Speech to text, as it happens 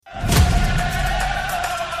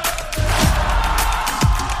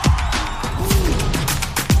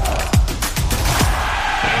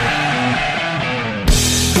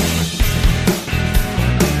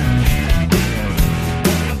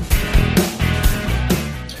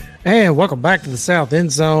And welcome back to the South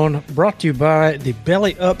End Zone, brought to you by the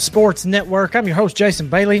Belly Up Sports Network. I'm your host, Jason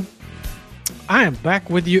Bailey. I am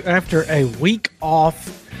back with you after a week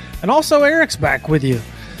off, and also Eric's back with you.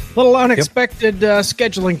 A little unexpected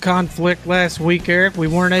scheduling conflict last week, Eric. We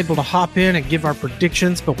weren't able to hop in and give our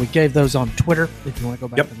predictions, but we gave those on Twitter if you want to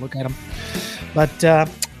go back and look at them. But,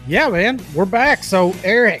 yeah, man, we're back. So,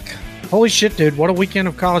 Eric, holy shit, dude, what a weekend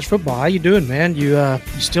of college football. How you doing, man? You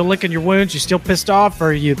still licking your wounds? You still pissed off, or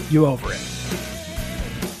are you over it?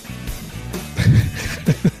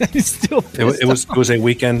 Still it was a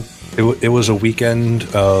weekend. It was a weekend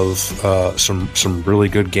of some really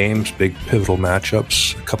good games, big pivotal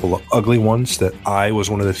matchups, a couple of ugly ones that I was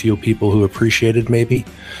one of the few people who appreciated, maybe.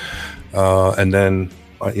 And then,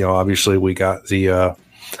 obviously we got the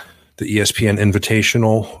ESPN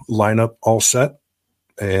Invitational lineup all set,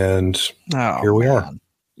 and here we are.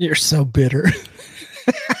 You're so bitter.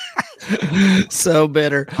 So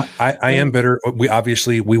bitter. I am bitter.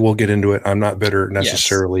 We will get into it. I'm not bitter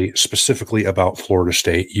necessarily specifically about Florida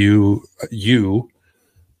State. You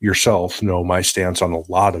yourself know my stance on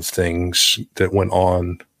a lot of things that went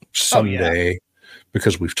on Sunday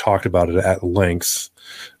because we've talked about it at length,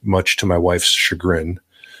 much to my wife's chagrin.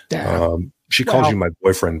 She calls you my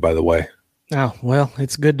boyfriend, by the way. Oh, well,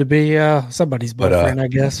 it's good to be somebody's boyfriend, I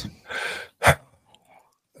guess.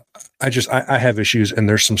 I have issues, and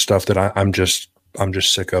there's some stuff that I'm just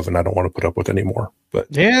sick of, and I don't want to put up with anymore. But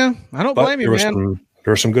yeah, I don't blame you, man.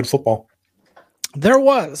 There was some good football. There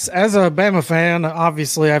was. As a Bama fan,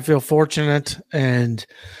 obviously I feel fortunate and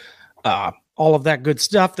all of that good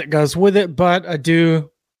stuff that goes with it. But I do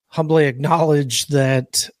humbly acknowledge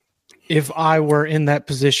that if I were in that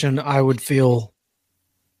position, I would feel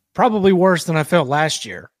probably worse than I felt last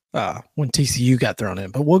year when TCU got thrown in.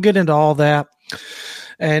 But we'll get into all that.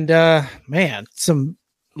 And, man,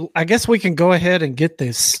 I guess we can go ahead and get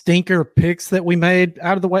the stinker picks that we made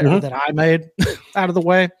out of the way, or that I made out of the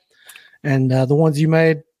way, and the ones you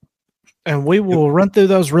made. And we will run through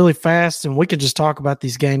those really fast, and we can just talk about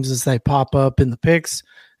these games as they pop up in the picks,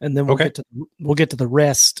 and then we'll get to the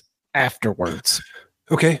rest afterwards.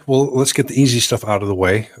 Okay, well, let's get the easy stuff out of the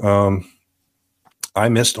way. I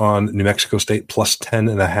missed on New Mexico State plus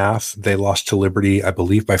 10.5. They lost to Liberty, I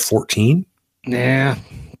believe, by 14. Yeah,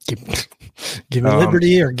 give me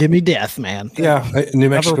Liberty or give me death, man. Yeah,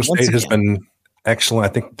 New Mexico State has been excellent. I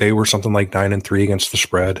think they were something like 9-3 against the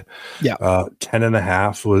spread. Yeah,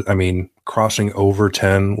 10.5 was. I mean, crossing over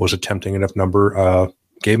 10 was a tempting enough number.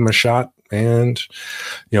 Gave them a shot, and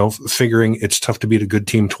figuring it's tough to beat a good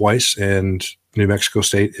team twice, and New Mexico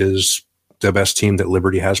State is the best team that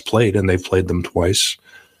Liberty has played, and they've played them twice.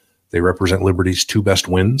 They represent Liberty's two best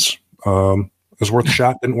wins. It was worth a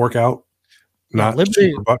shot. Didn't work out. Not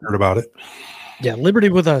Liberty, super buttered about it. Yeah, Liberty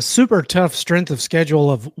with a super tough strength of schedule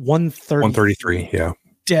of 133. Yeah.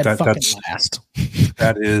 Dead fucking last.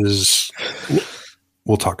 That is,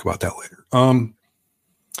 we'll talk about that later.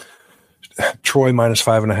 Troy minus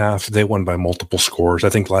 5.5. They won by multiple scores. I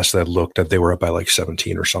think last I looked at, they were up by like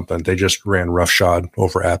 17 or something. They just ran roughshod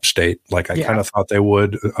over App State. Like I kind of thought they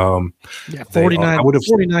would.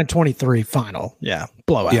 49-23 final. Yeah.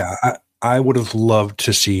 Blowout. Yeah. I would have loved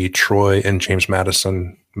to see Troy and James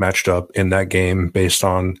Madison matched up in that game based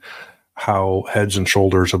on how heads and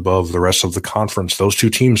shoulders above the rest of the conference those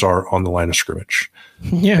two teams are on the line of scrimmage.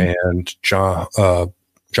 Yeah. And John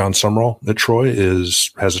Summerall at Troy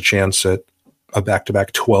has a chance at a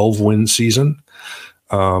back-to-back 12-win season.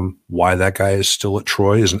 Why that guy is still at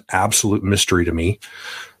Troy is an absolute mystery to me.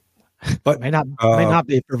 But may not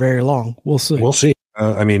be for very long. We'll see. We'll see.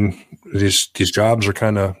 I mean, these jobs are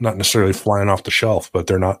kind of not necessarily flying off the shelf, but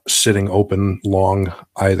they're not sitting open long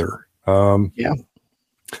either. Yeah.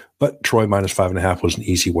 But Troy minus 5.5 was an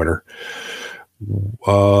easy winner.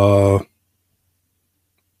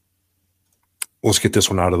 Let's get this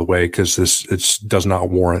one out of the way because it does not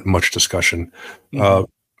warrant much discussion. Mm-hmm.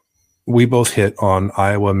 We both hit on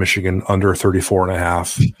Iowa, Michigan under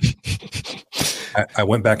 34.5. I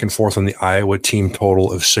went back and forth on the Iowa team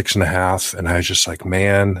total of 6.5, and I was just like,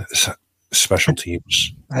 man, special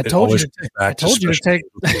teams. I told you to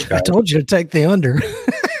take the under.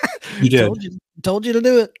 You did. Told you to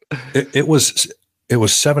do it. It was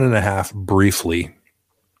 7.5 briefly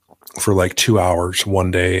for like 2 hours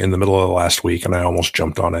one day in the middle of the last week, and I almost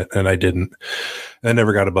jumped on it, and I didn't. I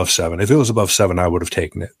never got above 7. If it was above 7, I would have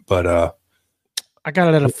taken it, but I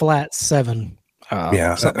got it at a flat 7.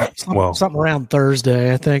 Something around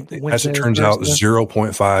Thursday, I think. As it turns out,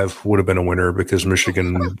 0.5 would have been a winner because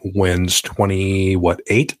Michigan wins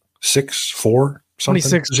 8, 6, 4, something.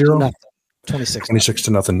 26-0. 26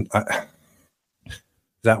 to nothing.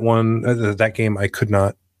 That one, that game, I could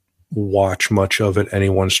not watch much of it any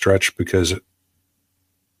one stretch because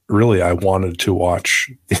really I wanted to watch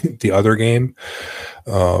the other game.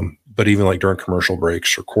 But even like during commercial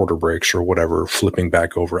breaks or quarter breaks or whatever, flipping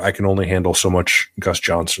back over, I can only handle so much Gus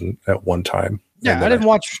Johnson at one time. Yeah, I didn't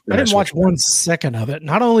watch 1 second of it.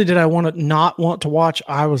 Not only did I not want to watch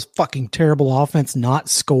Iowa's fucking terrible offense not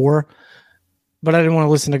score, but I didn't want to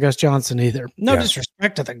listen to Gus Johnson either. No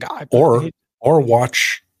disrespect to the guy. Or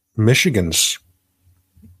watch Michigan's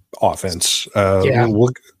offense.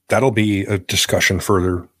 That'll be a discussion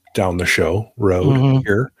further down the show road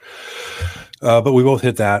here. But we both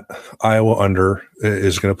hit that. Iowa under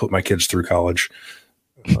is going to put my kids through college.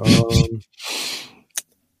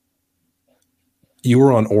 You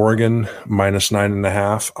were on Oregon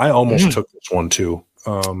 -9.5. I almost took this one too.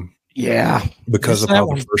 Because of how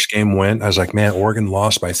the first game went, I was like, man, Oregon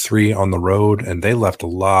lost by 3 on the road, and they left a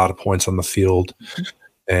lot of points on the field.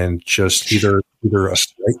 And just either a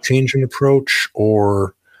slight change in approach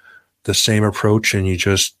or the same approach, and you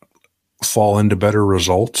just fall into better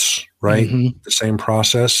results, right? The same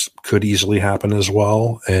process could easily happen as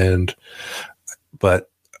well.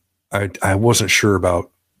 But I wasn't sure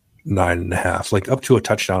about 9.5. Like up to a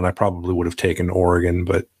touchdown, I probably would have taken Oregon,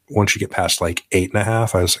 but once you get past like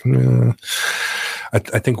 8.5, I was like, nah.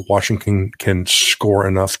 I think Washington can score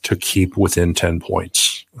enough to keep within 10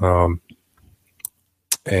 points.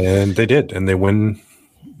 And they did, and they win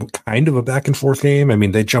kind of a back and forth game. I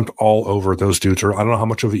mean, they jumped all over those dudes. Or I don't know how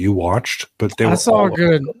much of it you watched, but I saw a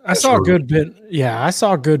good bit. Yeah, I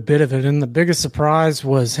saw a good bit of it. And the biggest surprise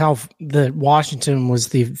was how the Washington was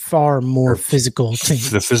the far more physical team.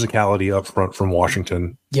 The physicality up front from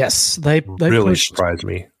Washington. Yes, they really surprised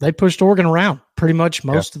me. They pushed Oregon around pretty much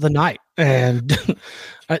most of the night. And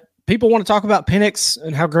people want to talk about Penix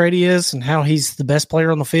and how great he is and how he's the best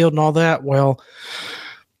player on the field and all that. Well,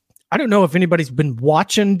 I don't know if anybody's been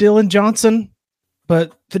watching Dylan Johnson,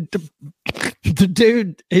 but the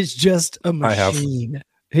dude is just a machine. I have.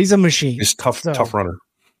 He's a machine. He's tough runner.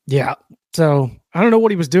 Yeah. So I don't know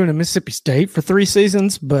what he was doing in Mississippi State for 3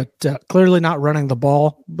 seasons, but clearly not running the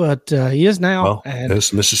ball. But he is now. Well,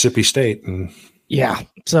 it's Mississippi State, and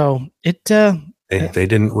so it. They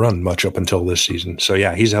didn't run much up until this season. So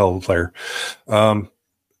yeah, he's a hell of a player.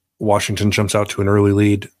 Washington jumps out to an early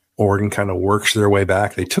lead. Oregon kind of works their way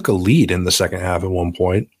back. They took a lead in the second half at one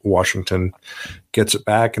point. Washington gets it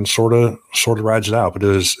back and sort of rides it out. But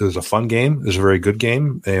it was a fun game. It was a very good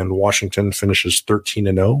game. And Washington finishes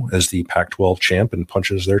 13-0 as the Pac-12 champ and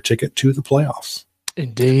punches their ticket to the playoffs.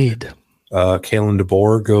 Indeed. Kalen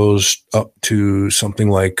DeBoer goes up to something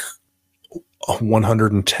like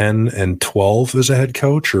 110-12 as a head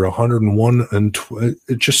coach, or 101-12.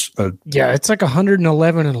 It's like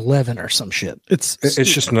 111-11 or some shit. It's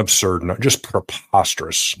just an absurd, just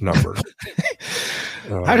preposterous number.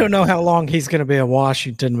 I don't know how long he's going to be at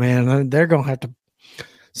Washington, man. They're going to have to.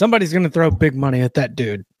 Somebody's going to throw big money at that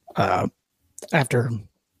dude after,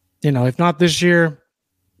 if not this year, a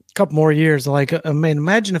couple more years. Like, I mean,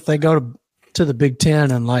 imagine if they go to the Big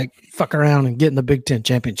Ten and like fuck around and get in the Big Ten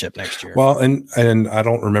championship next year. Well, and I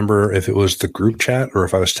don't remember if it was the group chat or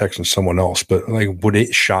if I was texting someone else, but like, would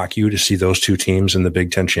it shock you to see those two teams in the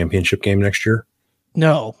Big Ten championship game next year?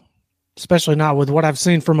 No, especially not with what I've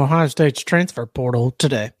seen from Ohio State's transfer portal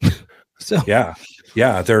today. So yeah,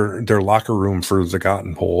 their locker room for the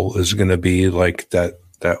Cotton Bowl is going to be like that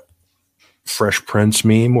Fresh Prince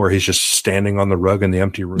meme where he's just standing on the rug in the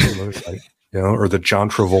empty room, like, or the John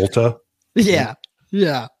Travolta. Yeah.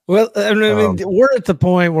 Well, I mean, we're at the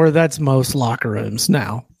point where that's most locker rooms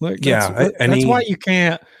now. Like, that's why you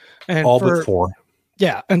can't. And but 4.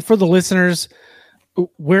 Yeah, and for the listeners,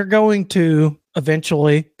 we're going to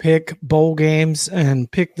eventually pick bowl games and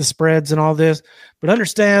pick the spreads and all this, but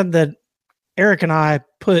understand that Eric and I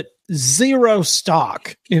put zero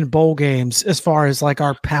stock in bowl games as far as like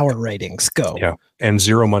our power ratings go. Yeah, and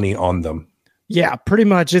zero money on them. Yeah, pretty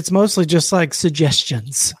much. It's mostly just like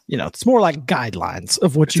suggestions. It's more like guidelines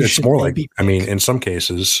of what you should. It's more like, I mean, in some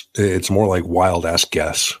cases, it's more like wild ass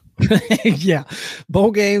guess. Yeah,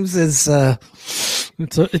 bowl games is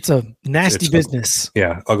it's a nasty business.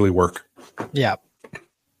 Ugly work. Yeah.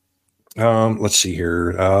 Let's see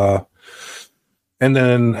here. And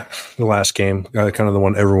then the last game, kind of the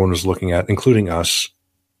one everyone was looking at, including us.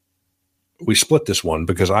 We split this one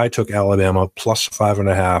because I took Alabama plus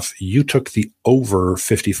 5.5. You took the over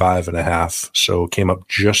 55.5. So came up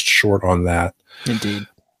just short on that. Indeed.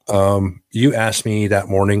 You asked me that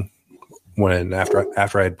morning when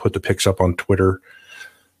after I had put the picks up on Twitter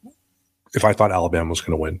if I thought Alabama was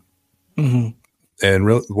going to win. Mm-hmm. And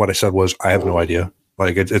really what I said was, I have no idea.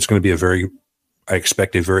 Like it's going to be I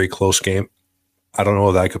expect a very close game. I don't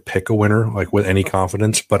know that I could pick a winner like with any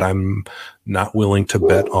confidence, but I'm not willing to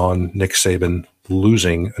bet on Nick Saban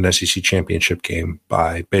losing an SEC championship game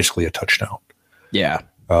by basically a touchdown. Yeah.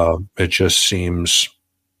 It just seems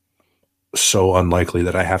so unlikely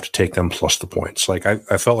that I have to take them plus the points. Like I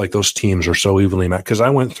felt like those teams are so evenly matched because I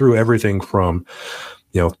went through everything from,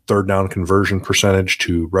 third down conversion percentage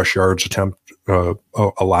to rush yards attempt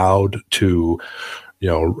allowed to,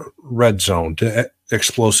 red zone to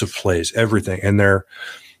explosive plays, everything. And there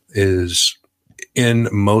is, in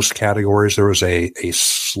most categories, there was a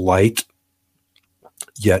slight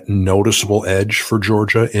yet noticeable edge for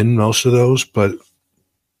Georgia in most of those, but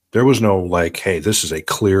there was no like, hey, this is a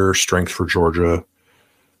clear strength for Georgia,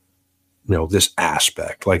 this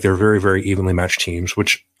aspect. Like they're very, very evenly matched teams,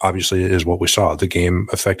 which obviously is what we saw. The game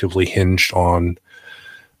effectively hinged on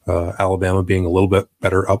Alabama being a little bit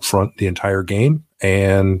better up front the entire game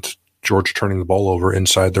and Georgia turning the ball over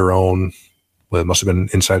inside their own, it must have been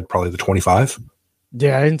inside probably the 25.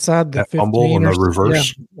 Yeah, inside the that 15 fumble and the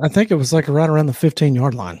reverse. Yeah, I think it was like right around the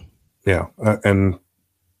 15-yard line. Yeah, and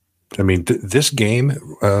I mean this game,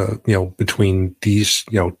 between these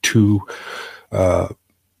two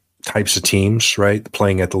types of teams, right,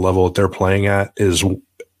 playing at the level that they're playing at, is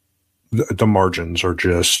the margins are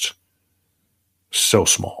just so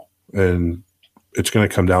small, and it's going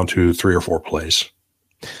to come down to 3 or 4 plays,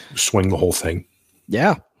 swing the whole thing.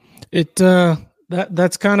 Yeah,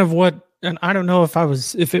 that's kind of what. And I don't know if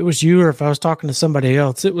it was you or if I was talking to somebody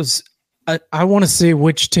else. It was, I want to see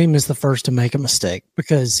which team is the first to make a mistake,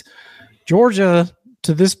 because Georgia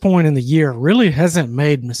to this point in the year really hasn't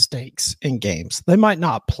made mistakes in games. They might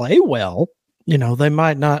not play well, they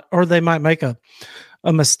might not, or they might make a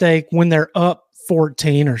mistake when they're up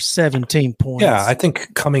 14 or 17 points. Yeah, I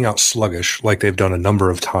think coming out sluggish like they've done a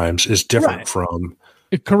number of times is different from.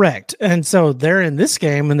 Correct. And so they're in this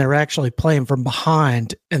game and they're actually playing from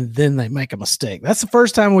behind and then they make a mistake. That's the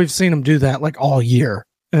first time we've seen them do that like all year.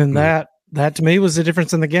 And that to me was the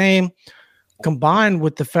difference in the game, combined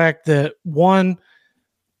with the fact that, one,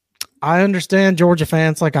 I understand Georgia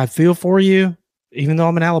fans, like I feel for you, even though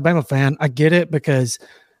I'm an Alabama fan. I get it, because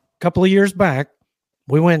a couple of years back,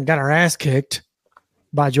 we went and got our ass kicked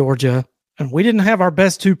by Georgia and we didn't have our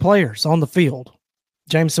best 2 players on the field.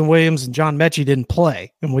 Jameson Williams and John Mechie didn't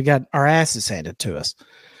play, and we got our asses handed to us.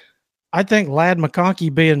 I think Ladd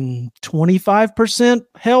McConkey being 25%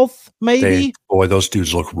 health, maybe. Those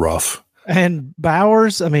dudes look rough. And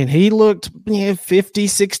Bowers, I mean, he looked 50,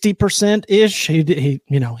 60%-ish. He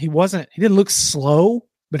didn't look slow,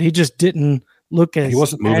 but he just didn't look as. He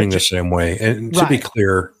wasn't moving the same way. And to be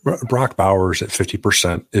clear, Brock Bowers at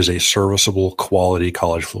 50% is a serviceable, quality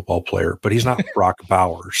college football player, but he's not Brock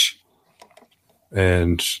Bowers.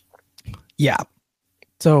 And yeah,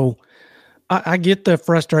 so I get the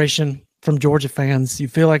frustration from Georgia fans. You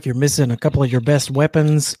feel like you're missing a couple of your best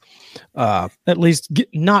weapons, at least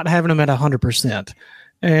not having them at 100%.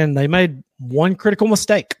 And they made one critical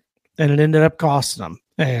mistake, and it ended up costing them.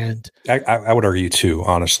 And I would argue too,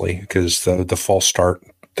 honestly, because the false start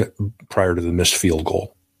prior to the missed field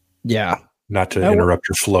goal. Yeah, not to interrupt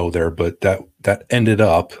your flow there, but that ended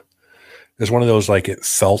up. It's one of those, like, it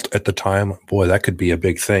felt at the time, boy, that could be a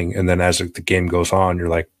big thing. And then as the game goes on, you're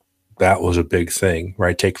like, that was a big thing,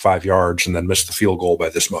 right? Take 5 yards and then miss the field goal by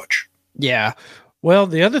this much. Yeah. Well,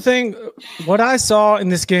 the other thing, what I saw in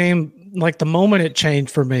this game, like the moment it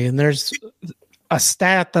changed for me, and there's a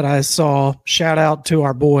stat that I saw, shout out to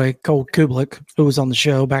our boy, Cole Kublik, who was on the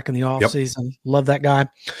show back in the offseason. Yep. Love that guy.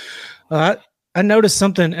 I noticed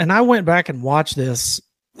something, and I went back and watched this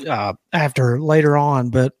after later on,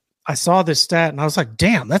 but I saw this stat and I was like,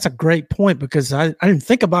 damn, that's a great point, because I didn't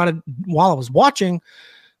think about it while I was watching,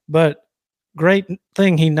 but great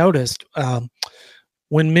thing he noticed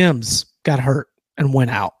when Mims got hurt and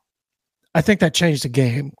went out. I think that changed the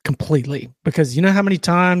game completely, because you know how many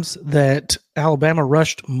times that Alabama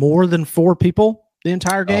rushed more than 4 people the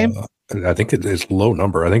entire game? I think it's a low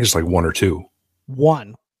number. I think it's like 1 or 2.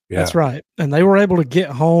 1. Yeah. That's right. And they were able to get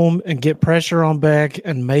home and get pressure on Beck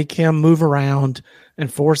and make him move around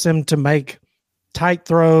and force him to make tight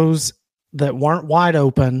throws that weren't wide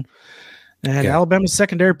open. And Alabama's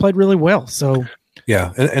secondary played really well. So,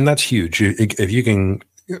 yeah, and that's huge. If you can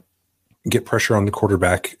get pressure on the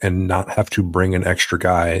quarterback and not have to bring an extra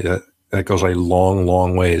guy, that goes a long,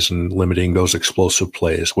 long ways in limiting those explosive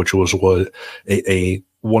plays, which was what a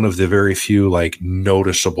one of the very few like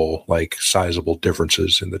noticeable, like sizable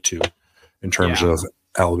differences in the two in terms of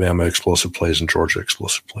Alabama explosive plays and Georgia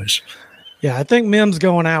explosive plays. Yeah, I think Mims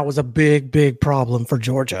going out was a big problem for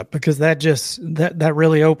Georgia because that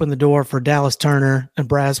really opened the door for Dallas Turner and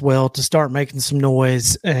Braswell to start making some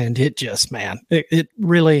noise. And it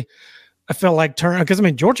really, I felt like Turner, because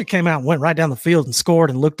Georgia came out and went right down the field and scored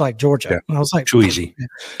and looked like Georgia. Yeah. And I was like, too easy.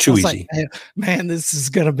 Like, man, this is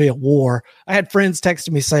going to be a war. I had friends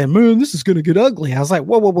texting me saying, "Man, this is going to get ugly." I was like,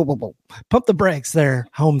 whoa. Pump the brakes there,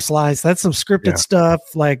 home slice. That's some scripted stuff.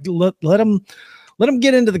 Like, let them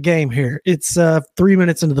get into the game here. It's 3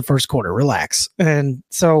 minutes into the first quarter. Relax. And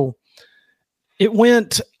so it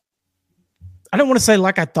went, I don't want to say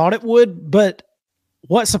like I thought it would, but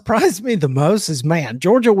what surprised me the most is, man,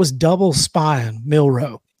 Georgia was double spying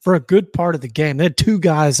Milroe for a good part of the game. They had two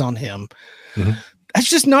guys on him. Mm-hmm. That's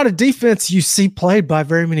just not a defense you see played by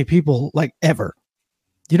very many people, like, ever.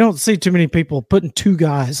 You don't see too many people putting two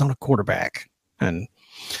guys on a quarterback. And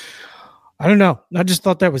I don't know. I just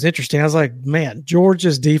thought that was interesting. I was like, man,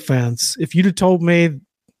 Georgia's defense, if you'd have told me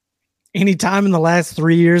any time in the last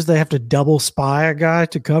 3 years they have to double spy a guy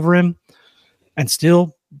to cover him and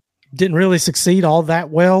still didn't really succeed all that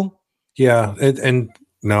well. Yeah, and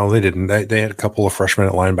no, they didn't. They had a couple of freshmen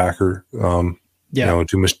at linebacker.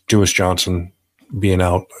 Dumas Johnson being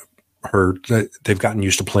out hurt. They've gotten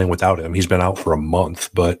used to playing without him. He's been out for a month,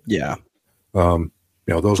 but yeah.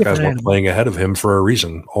 Those guys weren't playing ahead of him for a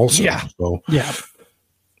reason also. Yeah. So, yeah.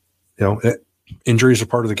 Injuries are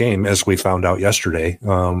part of the game, as we found out yesterday,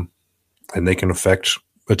 and they can affect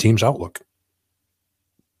a team's outlook.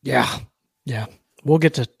 Yeah. Yeah. We'll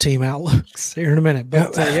get to team outlooks here in a minute.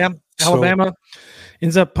 But, Alabama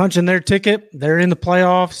ends up punching their ticket. They're in the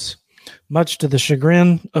playoffs, much to the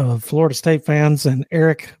chagrin of Florida State fans and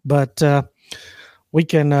Eric. But, we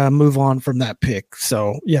can move on from that pick.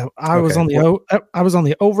 So I was on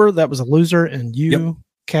the over. That was a loser, and you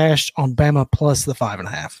cashed on Bama plus the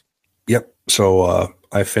 5.5. Yep. So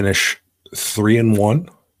I finish 3-1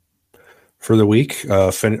 for the week.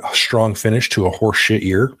 Strong finish to a horseshit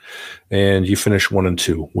year, and you finish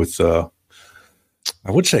 1-2 with I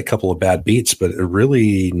would say a couple of bad beats, but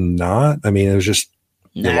really not. I mean, it was just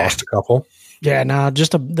you lost a couple. Yeah,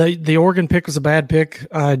 just the Oregon pick was a bad pick.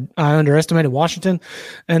 I underestimated Washington.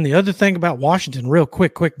 And the other thing about Washington, real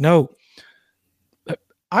quick note,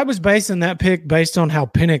 I was basing that pick based on how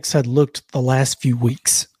Penix had looked the last few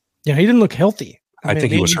weeks. He didn't look healthy. I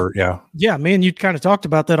think he was hurt, yeah. Yeah, man, you kind of talked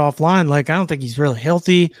about that offline. Like, I don't think he's really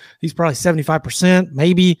healthy. He's probably 75%,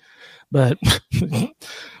 maybe. But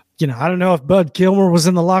I don't know if Bud Kilmer was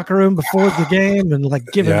in the locker room before the game and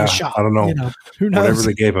giving him a shot. I don't know. Who knows? Whatever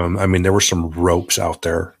they gave him. I mean, there were some ropes out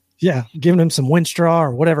there. Yeah, giving him some wind straw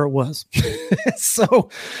or whatever it was.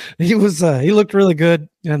 So he looked really good,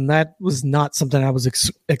 and that was not something I was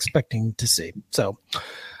expecting to see. So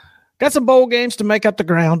got some bowl games to make up the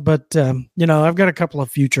ground, but I've got a couple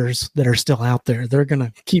of futures that are still out there. They're going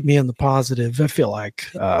to keep me in the positive, I feel like,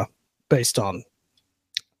 based on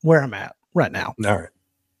where I'm at right now. All right.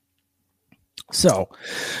 So,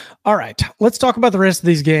 all right, let's talk about the rest of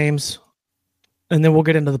these games, and then we'll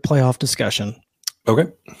get into the playoff discussion. Okay.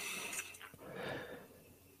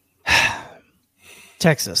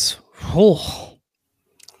 Texas. Oh.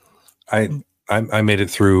 I made it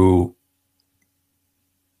through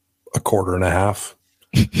a quarter and a half.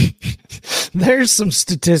 There's some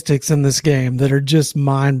statistics in this game that are just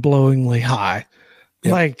mind-blowingly high.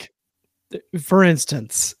 Yep. Like, for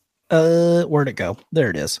instance, where'd it go? There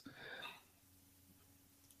it is.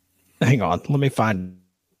 Hang on, let me find.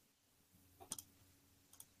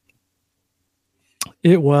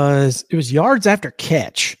 It was yards after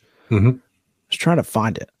catch. Mm-hmm. I was trying to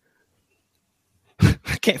find it.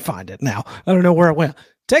 I can't find it now. I don't know where it went.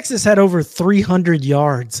 Texas had over 300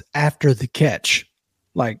 yards after the catch.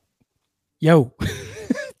 Like, yo,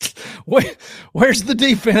 where's the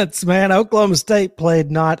defense, man? Oklahoma State played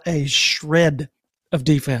not a shred of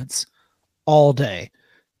defense all day.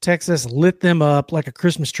 Texas lit them up like a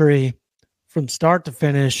Christmas tree from start to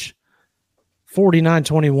finish,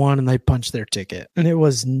 49-21, and they punched their ticket.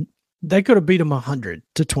 And they could have beat them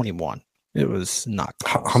 100-21. It was not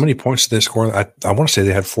close. How many points did they score? I want to say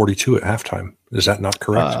they had 42 at halftime. Is that not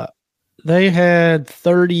correct? They had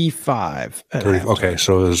 35. 30, okay,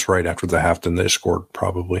 so it was right after the half, then they scored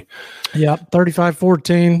probably. Yeah,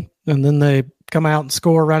 35-14, and then they come out and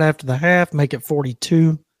score right after the half, make it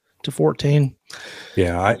 42-14.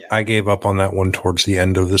 Yeah, I gave up on that one towards the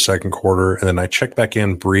end of the second quarter, and then I checked back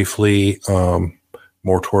in briefly,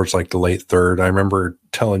 more towards the late third. I remember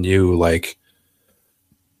telling you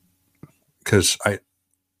because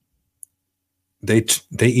they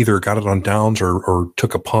either got it on downs or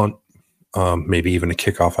took a punt, maybe even a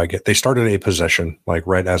kickoff. They started a possession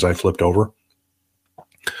right as I flipped over,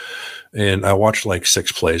 And I watched like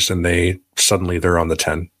 6 plays, and they're on the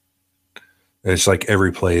 10. It's like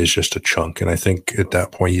every play is just a chunk. And I think at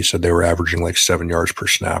that point you said they were averaging like 7 yards per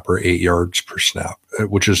snap or 8 yards per snap,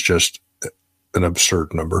 which is just an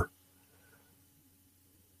absurd number.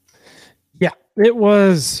 Yeah, it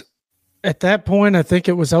was at that point. I think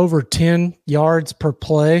it was over 10 yards per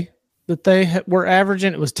play that they were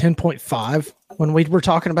averaging. It was 10.5 when we were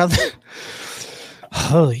talking about that.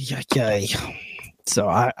 Oh, yeah. So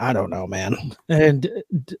I don't know, man. And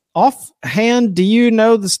offhand, do you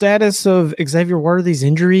know the status of Xavier Worthy's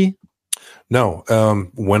injury? No.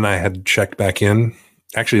 When I had checked back in,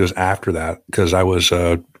 actually it was after that, because I was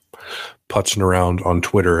putzing around on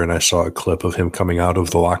Twitter and I saw a clip of him coming out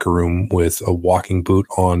of the locker room with a walking boot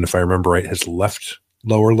on, if I remember right, his left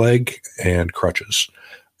lower leg and crutches.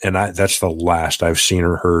 And that's the last I've seen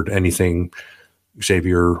or heard anything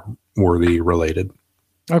Xavier Worthy related.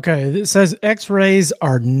 Okay, it says X-rays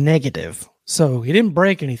are negative. So he didn't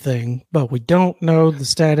break anything, but we don't know the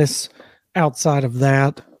status outside of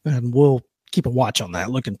that. And we'll keep a watch on that,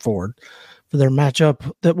 looking forward for their matchup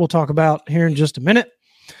that we'll talk about here in just a minute.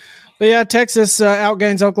 But yeah, Texas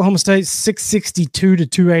outgains Oklahoma State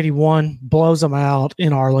 662-281, blows them out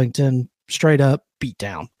in Arlington, straight up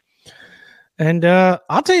beatdown. And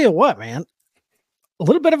I'll tell you what, man, a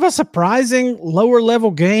little bit of a surprising lower level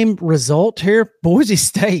game result here. Boise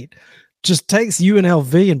State just takes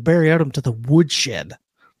UNLV and Barry Odom to the woodshed.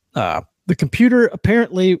 The computer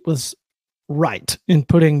apparently was right in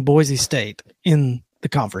putting Boise State in the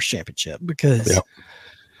conference championship because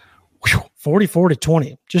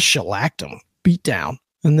 44-20, just shellacked them, beat down.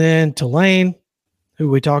 And then Tulane, who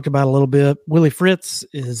we talked about a little bit, Willie Fritz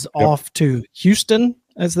is off to Houston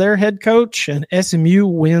as their head coach, and SMU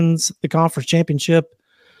wins the conference championship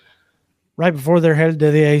right before they're headed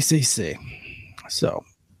to the ACC. So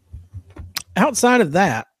outside of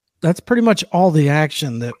that, that's pretty much all the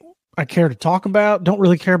action that I care to talk about. Don't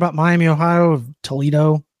really care about Miami, Ohio, of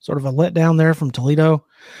Toledo. Sort of a letdown there from Toledo.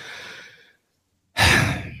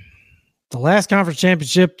 The last conference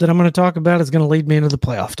championship that I'm going to talk about is going to lead me into the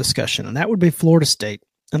playoff discussion, and that would be Florida State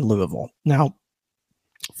and Louisville. Now,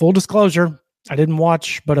 full disclosure, I didn't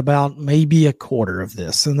watch but about maybe a quarter of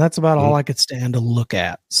this, and that's about all I could stand to look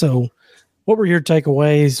at. So what were your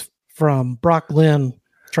takeaways from Brock Glenn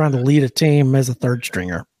trying to lead a team as a third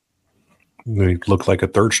stringer? He looked like a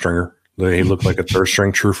third stringer. He looked like a third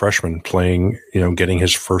string true freshman playing, getting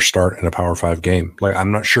his first start in a Power 5 game. Like,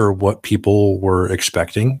 I'm not sure what people were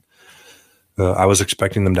expecting. I was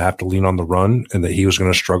expecting them to have to lean on the run and that he was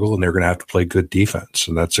going to struggle and they're going to have to play good defense.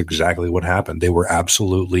 And that's exactly what happened. They were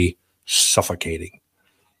absolutely suffocating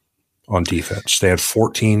on defense. They had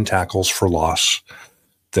 14 tackles for loss.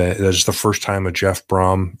 That is the first time a Jeff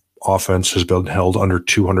Brom offense has been held under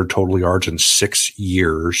 200 total yards in 6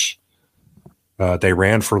 years. They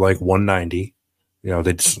ran for like 190.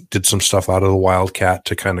 They did some stuff out of the Wildcat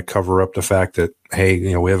to kind of cover up the fact that,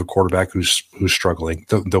 hey, we have a quarterback who's struggling.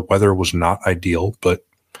 The weather was not ideal, but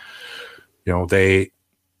they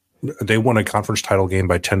won a conference title game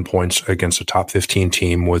by 10 points against a top 15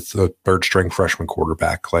 team with a third string freshman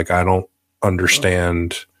quarterback. Like, I don't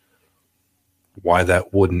understand why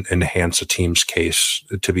that wouldn't enhance a team's case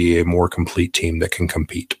to be a more complete team that can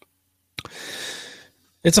compete.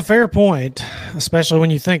 It's a fair point, especially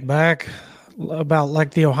when you think back about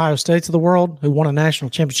like the Ohio States of the world who won a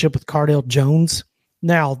national championship with Cardale Jones.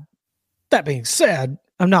 Now, that being said,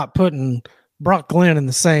 I'm not putting Brock Glenn in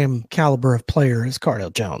the same caliber of player as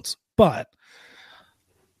Cardale Jones, but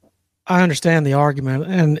I understand the argument,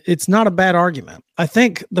 and it's not a bad argument. I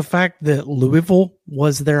think the fact that Louisville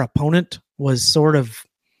was their opponent was sort of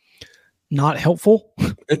not helpful.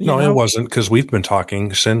 It wasn't, because we've been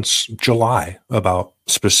talking since July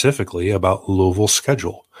specifically about Louisville's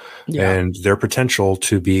schedule and their potential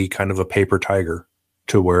to be kind of a paper tiger,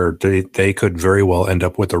 to where they could very well end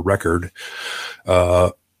up with a record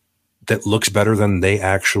that looks better than they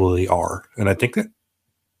actually are. And I think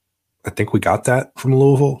we got that from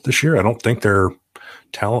Louisville this year. I don't think they're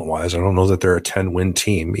talent-wise. I don't know that they're a 10-win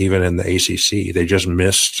team, even in the ACC. They just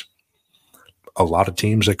missed a lot of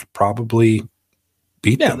teams that could probably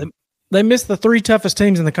beat them. They missed the 3 toughest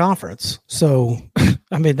teams in the conference. So,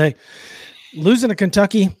 I mean, they losing to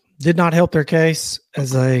Kentucky did not help their case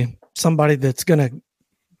as somebody that's going to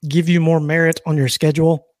give you more merit on your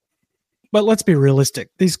schedule. But let's be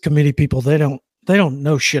realistic. These committee people, they don't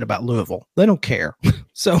know shit about Louisville. They don't care.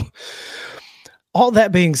 So, all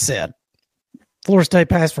that being said, Florida State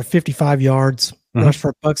passed for 55 yards, rushed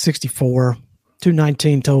for $164,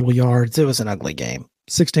 219 total yards. It was an ugly game.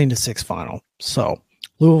 16-6 final. So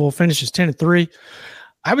Louisville finishes 10-3.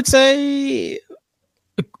 I would say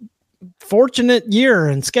fortunate year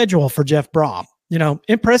and schedule for Jeff Brom. You know,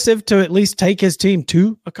 impressive to at least take his team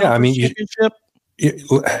to a conference championship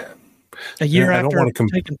a year after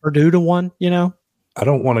taking Purdue to one, you know? I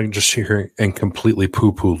don't want to just sit here and completely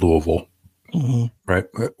poo-poo Louisville, right?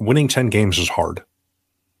 Winning 10 games is hard.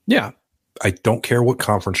 Yeah. I don't care what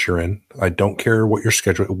conference you're in. I don't care what your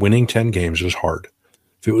schedule. Winning 10 games is hard.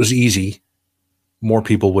 If it was easy, more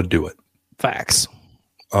people would do it. Facts.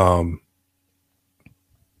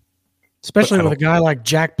 Especially with a guy like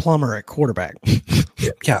Jack Plummer at quarterback.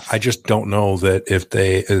 Yeah, I just don't know that if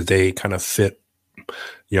they kind of fit,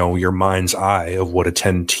 you know, your mind's eye of what a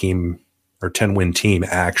 10 win team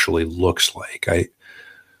actually looks like.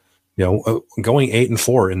 Going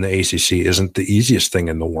 8-4 in the ACC isn't the easiest thing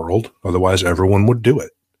in the world. Otherwise, everyone would do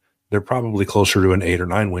it. They're probably closer to an 8 or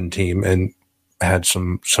 9 win team and had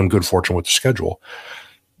some good fortune with the schedule.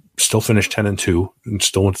 Still finished 10-2 and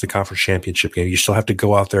still went to the conference championship game. You still have to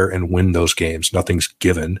go out there and win those games. Nothing's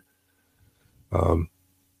given.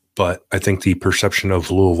 But I think the perception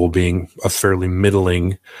of Louisville being a fairly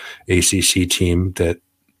middling ACC team that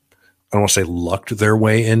I don't want to say lucked their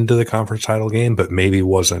way into the conference title game, but maybe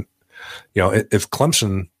wasn't. You know, if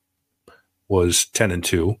Clemson was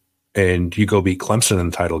 10-2 and you go beat Clemson in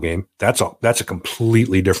the title game, that's a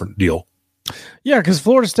completely different deal. Yeah, because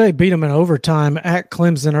Florida State beat them in overtime at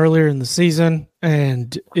Clemson earlier in the season,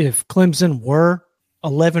 and if Clemson were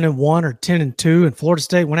 11-1 or 10-2, and Florida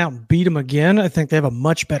State went out and beat them again, I think they have a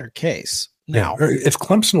much better case now. Yeah, if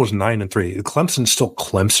Clemson was 9-3, Clemson's still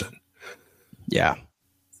Clemson. Yeah.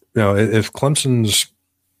 You know, if Clemson's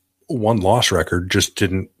 1-loss record just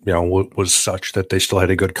didn't, you know, was such that they still had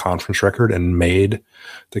a good conference record and made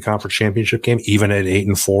the conference championship game, even at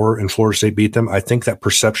 8-4 and Florida State beat them, I think that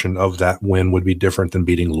perception of that win would be different than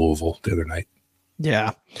beating Louisville the other night.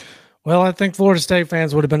 Yeah. Well, I think Florida State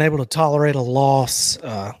fans would have been able to tolerate a loss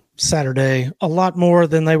Saturday a lot more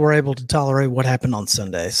than they were able to tolerate what happened on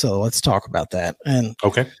Sunday. So let's talk about that. And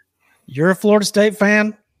okay, you're a Florida State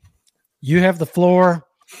fan. You have the floor.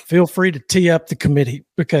 Feel free to tee up the committee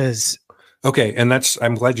because. Okay. And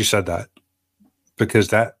I'm glad you said that because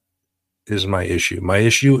that is my issue. My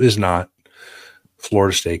issue is not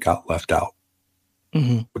Florida State got left out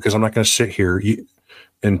because I'm not going to sit here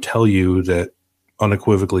and tell you that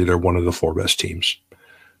unequivocally they're one of the 4 best teams.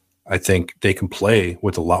 I think they can play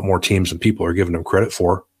with a lot more teams than people are giving them credit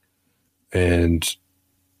for. And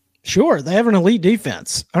sure, they have an elite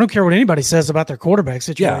defense. I don't care what anybody says about their quarterback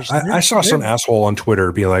situation. Yeah, I saw some asshole on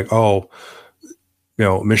Twitter be like, "Oh, you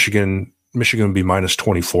know, Michigan would be minus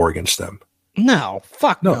 24 against them." No,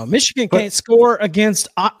 fuck no. Michigan can't score against.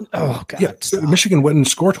 Oh God, yeah, Michigan wouldn't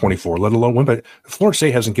score 24, let alone win. But Florida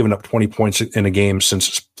State hasn't given up 20 points in a game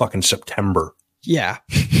since fucking September. Yeah,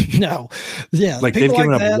 no, yeah, like they've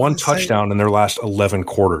given up one touchdown in their last 11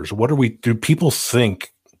 quarters. Do people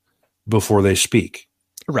think before they speak?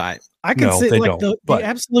 Right. I can see like the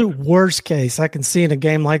absolute worst case I can see in a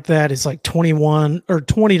game like that is like 21 or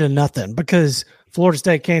 20-0 because Florida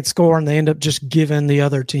State can't score and they end up just giving the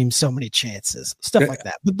other team so many chances, stuff like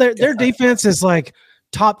that. But their defense is like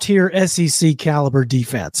top tier SEC caliber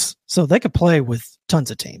defense. So they could play with tons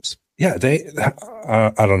of teams. Yeah.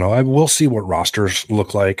 I don't know. We'll see what rosters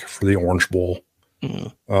look like for the Orange Bowl.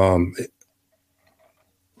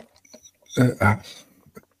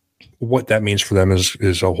 What that means for them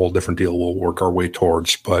is a whole different deal we'll work our way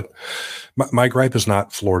towards. But my gripe is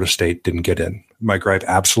not Florida State didn't get in. My gripe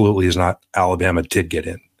absolutely is not Alabama did get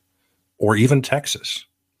in or even Texas.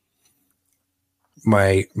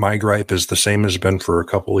 My gripe is the same as been for a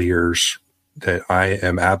couple of years that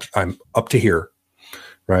I'm up to here,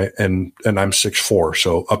 right? And I'm 6'4",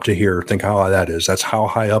 so up to here, think how high that is. That's how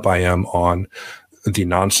high up I am on the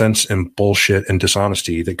nonsense and bullshit and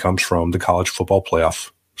dishonesty that comes from the college football playoff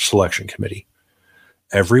selection committee.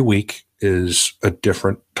 Every week is a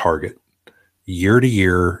different target. Year to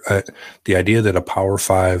year, the idea that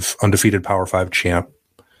a undefeated Power 5 champ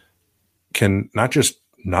can not just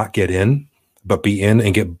not get in, but be in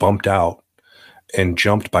and get bumped out and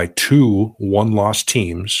jumped by 2 1-loss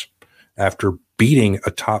teams after beating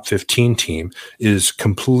a top 15 team is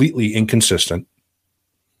completely inconsistent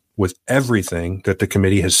with everything that the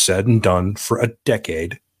committee has said and done for a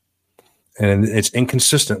decade. And it's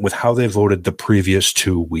inconsistent with how they voted the previous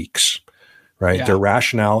 2 weeks, right? Yeah. Their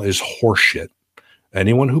rationale is horseshit.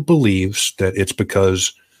 Anyone who believes that it's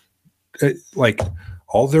because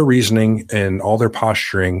all their reasoning and all their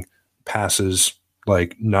posturing passes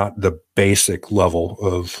like not the basic level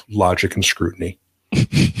of logic and scrutiny.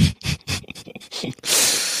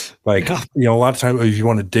 A lot of times if you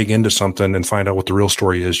want to dig into something and find out what the real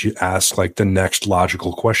story is, you ask like the next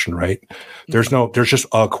logical question, right? There's just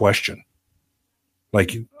a question.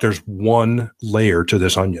 Like, there's one layer to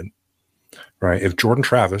this onion, right? If Jordan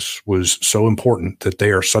Travis was so important that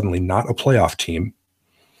they are suddenly not a playoff team,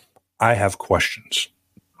 I have questions.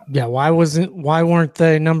 Yeah, why weren't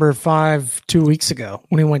they number 5 2 weeks ago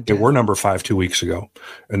when he went down? They were number 5 2 weeks ago.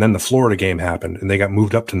 And then the Florida game happened and they got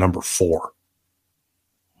moved up to number 4.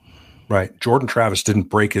 Right. Jordan Travis didn't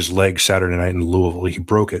break his leg Saturday night in Louisville. He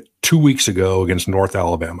broke it 2 weeks ago against North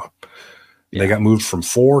Alabama. Yeah. They got moved from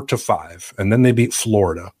 4 to 5. And then they beat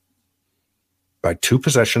Florida by 2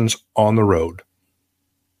 possessions on the road.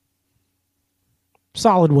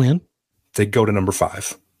 Solid win. They go to number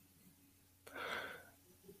 5.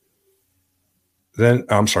 Then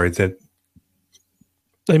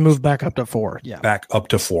they moved back up to 4. Yeah. Back up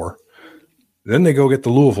to 4. Then they go get the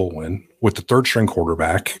Louisville win with the third string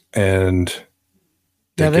quarterback, and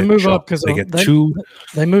they move up because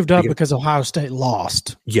they moved up because Ohio State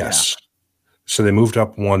lost. Yes. Yeah. So they moved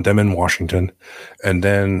up them in Washington, and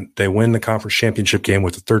then they win the conference championship game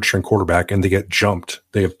with the third string quarterback, and they get jumped.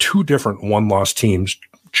 They have 2 different one-loss teams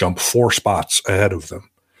jump 4 spots ahead of them.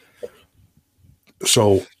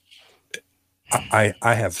 So I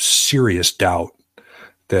have serious doubt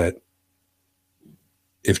that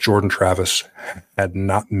if Jordan Travis had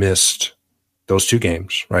not missed those 2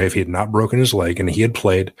 games, right, if he had not broken his leg and he had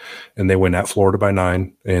played and they win at Florida by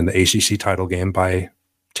 9 and the ACC title game by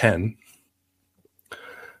 10,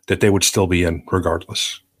 that they would still be in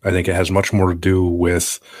regardless. I think it has much more to do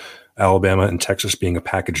with Alabama and Texas being a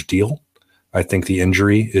package deal. I think the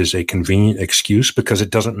injury is a convenient excuse because it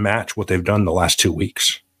doesn't match what they've done the last 2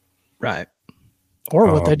 weeks. Right.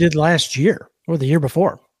 Or what they did last year or the year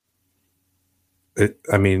before.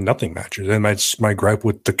 Nothing matches. And that's my gripe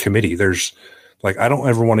with the committee. There's I don't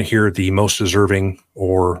ever want to hear the most deserving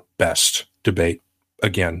or best debate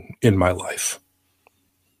again in my life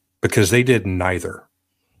because they did neither.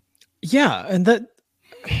 Yeah. And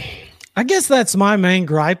I guess that's my main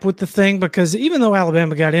gripe with the thing, because even though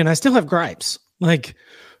Alabama got in, I still have gripes. Like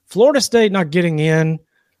Florida State not getting in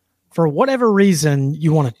for whatever reason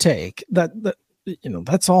you want to take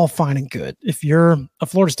that's all fine and good. If you're a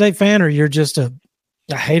Florida State fan or you're just a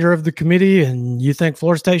hater of the committee and you think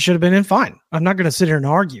Florida State should have been in, fine. I'm not going to sit here and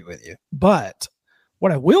argue with you. But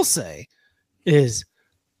what I will say is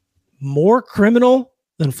more criminal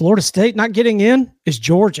than Florida State not getting in is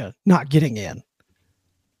Georgia not getting in.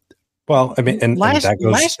 Well, I mean, and that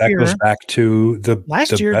goes back to the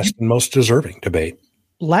best and most deserving debate.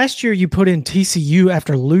 Last year, you put in TCU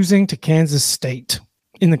after losing to Kansas State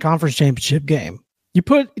in the conference championship game. You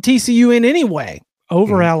put TCU in anyway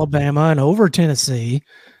over Alabama and over Tennessee.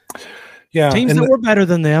 Yeah. Teams that were better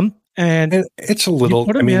than them. And it's a little,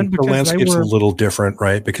 the landscape's a little different,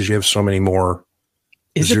 right? Because you have so many more.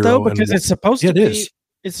 Is it though? Because it's supposed to be,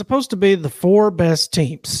 it's supposed to be the 4 best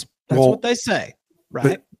teams. That's what they say,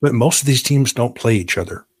 right? But most of these teams don't play each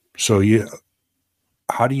other. So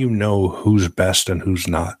how do you know who's best and who's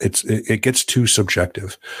not? It gets too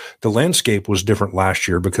subjective. The landscape was different last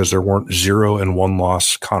year because there weren't 0 and 1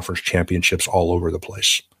 loss conference championships all over the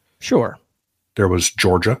place. Sure. There was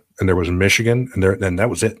Georgia and there was Michigan and that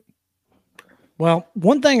was it. Well,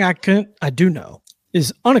 one thing I do know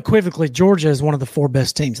is unequivocally Georgia is one of the 4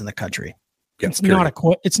 best teams in the country. Yeah, it's not a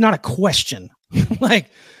question.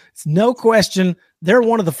 It's no question. They're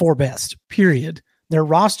one of the 4 best, period. Their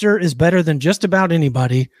roster is better than just about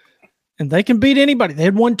anybody, and they can beat anybody. They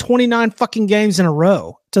had won 29 fucking games in a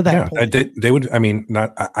row to that point. They would. I mean,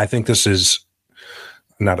 I think this is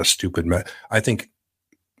not a stupid. I think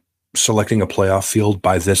selecting a playoff field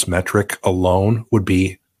by this metric alone would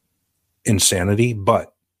be insanity.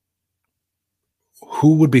 But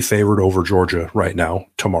who would be favored over Georgia right now,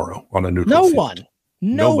 tomorrow on a neutral field? One.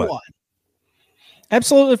 No one.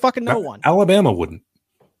 Absolutely fucking no one. Alabama wouldn't.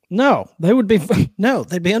 No,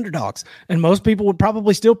 they'd be underdogs. And most people would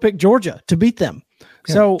probably still pick Georgia to beat them.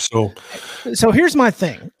 Yeah, so here's my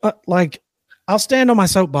thing. I'll stand on my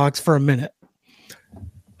soapbox for a minute.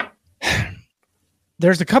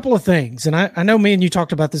 There's a couple of things, and I know me and you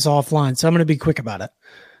talked about this offline, so I'm going to be quick about it.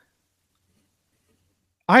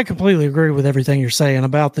 I completely agree with everything you're saying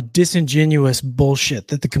about the disingenuous bullshit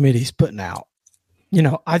that the committee's putting out.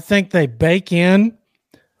 I think they bake in,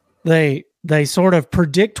 they sort of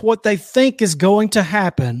predict what they think is going to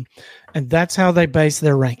happen, and that's how they base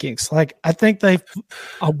their rankings. I think they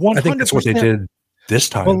 100%. I think that's what they did this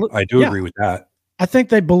time. I do agree with that. I think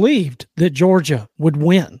they believed that Georgia would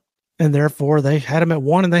win, and therefore they had them at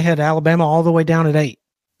 1, and they had Alabama all the way down at 8.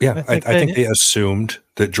 Yeah, I think they assumed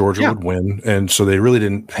that Georgia would win, and so they really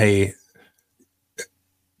didn't pay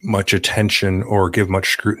much attention or give much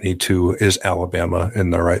scrutiny to, is Alabama in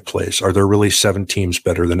the right place? Are there really 7 teams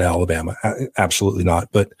better than Alabama? Absolutely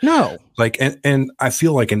not. But no, like, and I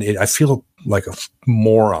feel like a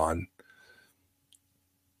moron,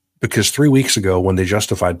 because 3 weeks ago when they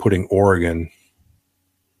justified putting Oregon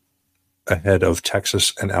ahead of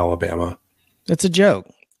Texas and Alabama, it's a joke.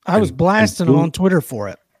 I was blasting them on Twitter for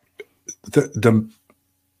it.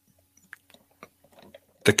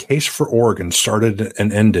 The case for Oregon started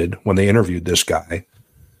and ended when they interviewed this guy,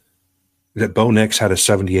 that Bo Nix had a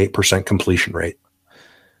 78% completion rate.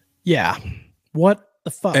 Yeah. What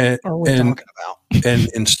the fuck are we talking about? And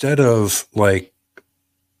instead of like,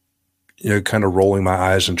 kind of rolling my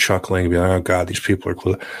eyes and chuckling and being like, oh God, these people are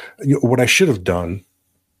clueless. What I should have done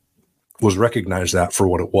was recognize that for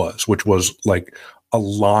what it was, which was like a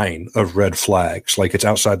line of red flags. Like, it's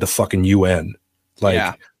outside the fucking UN. Like,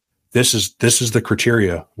 yeah. This is the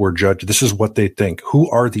criteria we're judged. This is what they think. Who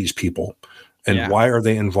are these people, and why are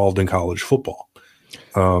they involved in college football?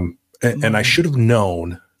 And I should have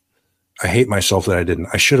known. I hate myself that I didn't.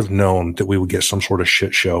 I should have known that we would get some sort of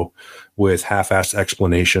shit show with half-assed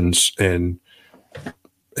explanations and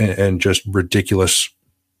just ridiculous,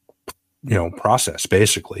 process.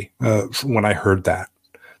 Basically, when I heard that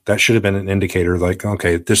should have been an indicator. Like,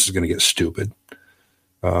 okay, this is going to get stupid.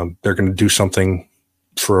 They're going to do something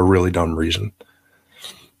for a really dumb reason.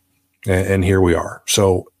 And here we are.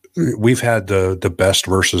 So we've had the best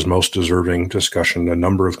versus most deserving discussion a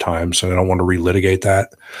number of times, and I don't want to relitigate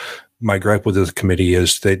that. My gripe with the committee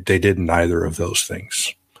is they did neither of those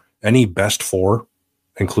things. Any best 4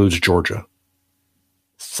 includes Georgia.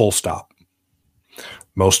 Full stop.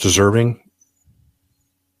 Most deserving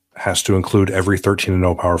has to include every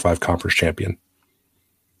 13-0 Power 5 conference champion.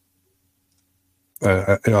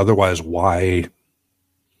 Otherwise, why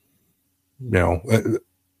do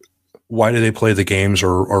they play the games,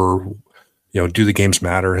 or do the games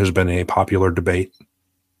matter has been a popular debate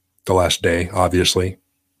the last day, obviously.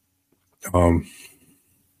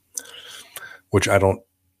 Which I don't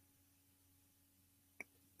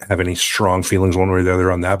have any strong feelings one way or the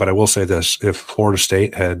other on that, but I will say this: if Florida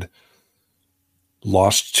State had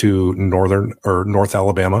lost to North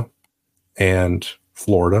Alabama and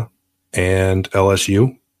Florida and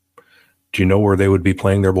LSU, do you know where they would be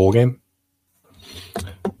playing their bowl game?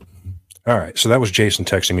 All right. So that was Jason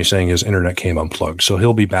texting me saying his internet came unplugged. So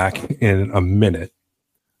he'll be back in a minute.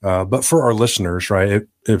 But for our listeners, right,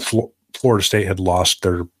 if Florida State had lost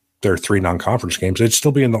their 3 non-conference games, they'd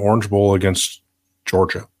still be in the Orange Bowl against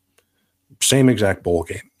Georgia. Same exact bowl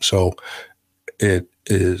game. So it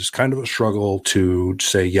is kind of a struggle to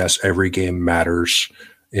say, yes, every game matters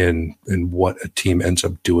in what a team ends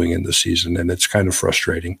up doing in the season. And it's kind of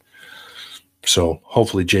frustrating. So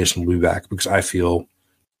hopefully Jason will be back, because I feel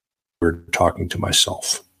we're talking to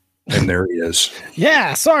myself. And there he is.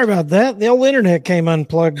 Yeah, sorry about that. The old internet came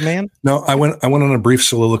unplugged, man. No, I went on a brief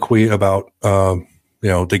soliloquy about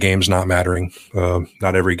the games not mattering,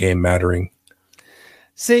 not every game mattering.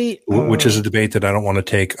 See, which is a debate that I don't want to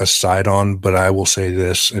take a side on, but I will say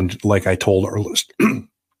this, and like I told our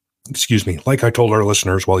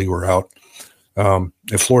listeners while you were out,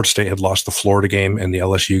 if Florida State had lost the Florida game and the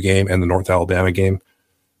LSU game and the North Alabama game,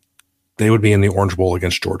 they would be in the Orange Bowl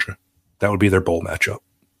against Georgia. That would be their bowl matchup.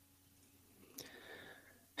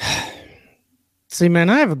 See,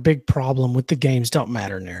 man, I have a big problem with the games don't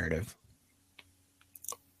matter narrative.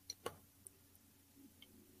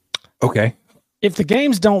 Okay. If the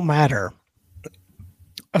games don't matter,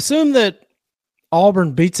 assume that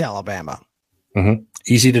Auburn beats Alabama. Mm-hmm.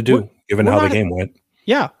 Easy to do, given how the game went.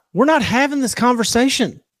 Yeah. We're not having this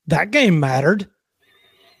conversation. That game mattered.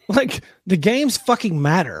 Like, the games fucking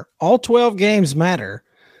matter. All 12 games matter.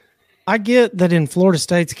 I get that in Florida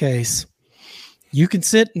State's case, you can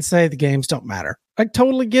sit and say the games don't matter. I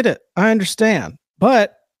totally get it. I understand.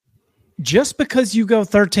 But just because you go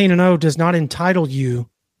 13-0 does not entitle you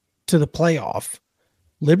to the playoff.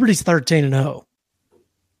 Liberty's 13-0.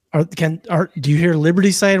 Do you hear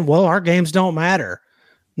Liberty saying, well, our games don't matter?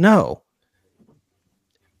 No.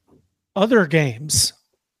 Other games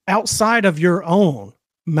outside of your own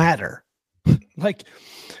matter. Like,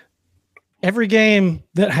 every game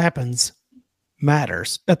that happens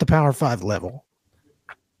matters at the Power 5 level.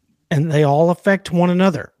 And they all affect one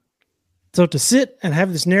another. So to sit and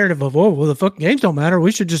have this narrative of, oh, well, the fucking games don't matter,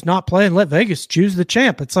 we should just not play and let Vegas choose the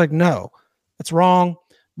champ. It's like, no, that's wrong.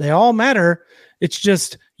 They all matter. It's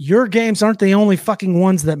just your games aren't the only fucking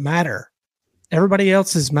ones that matter. Everybody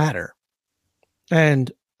else's matter. And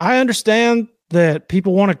I understand that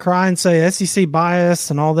people want to cry and say SEC bias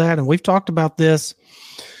and all that, and we've talked about this.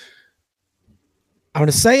 I'm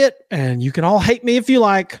going to say it, and you can all hate me if you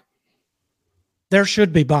like. There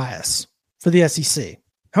should be bias for the SEC.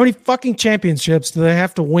 How many fucking championships do they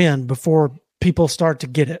have to win before people start to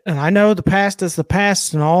get it? And I know the past is the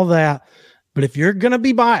past and all that, but if you're going to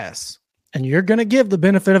be biased and you're going to give the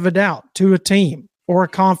benefit of a doubt to a team or a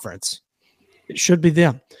conference, it should be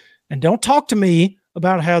them. And don't talk to me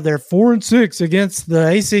about how they're 4-6 against the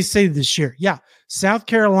ACC this year. Yeah, South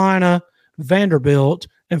Carolina, Vanderbilt,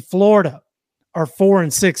 and Florida are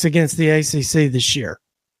 4-6 against the ACC this year.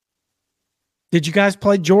 Did you guys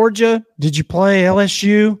play Georgia? Did you play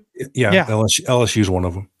LSU? Yeah. LSU is one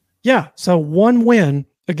of them. Yeah. So one win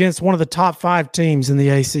against one of the top 5 teams in the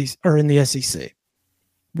ACC or in the SEC.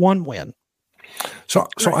 One win. So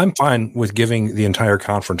I'm fine with giving the entire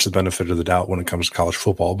conference the benefit of the doubt when it comes to college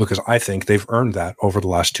football, because I think they've earned that over the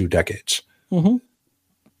last 2 decades. Mm-hmm.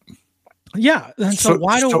 Yeah. And so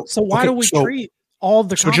why do we treat all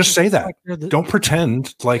the? So just say that. Like don't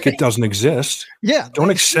pretend like it doesn't exist. Yeah.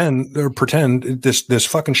 Don't extend or pretend this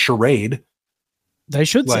fucking charade. They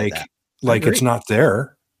should say that. Like it's not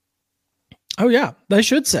there. Oh yeah, they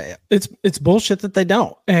should say it. It's bullshit that they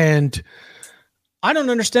don't. And I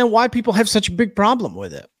don't understand why people have such a big problem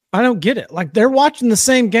with it. I don't get it. Like they're watching the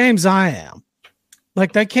same games I am.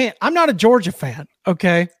 Like they can't. I'm not a Georgia fan,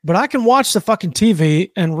 okay, but I can watch the fucking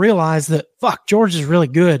TV and realize that Georgia's really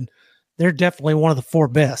good. They're definitely one of the 4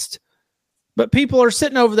 best. But people are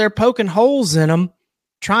sitting over there poking holes in them,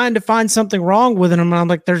 trying to find something wrong with them. And I'm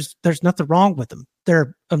like, there's nothing wrong with them.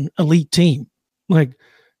 They're an elite team. Like,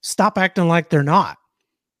 stop acting like they're not.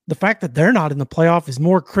 The fact that they're not in the playoff is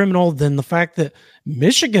more criminal than the fact that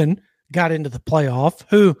Michigan got into the playoff,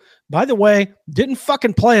 who, by the way, didn't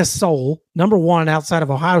fucking play a soul. Number 1, outside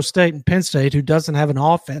of Ohio State and Penn State, who doesn't have an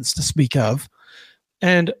offense to speak of.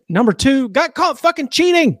 And number 2, got caught fucking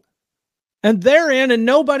cheating. And they're in, and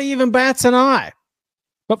nobody even bats an eye.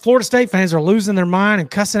 But Florida State fans are losing their mind and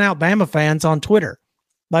cussing out Bama fans on Twitter.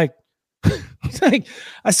 Like,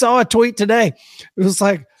 I saw a tweet today. It was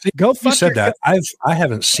like, "Go fuck." You said that. I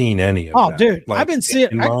haven't seen any of that. Oh, dude, like, I've been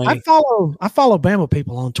seeing. I follow Bama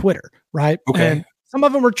people on Twitter, right? Okay. And some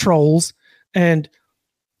of them are trolls, and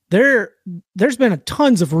there's been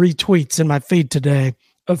tons of retweets in my feed today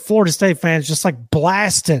of Florida State fans just like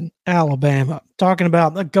blasting Alabama, talking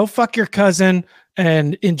about like, go fuck your cousin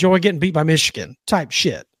and enjoy getting beat by Michigan type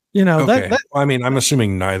shit. You know, okay. I mean, I'm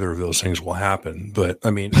assuming neither of those things will happen, but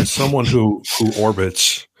I mean, as someone who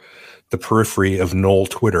orbits the periphery of Knoll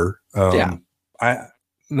Twitter, all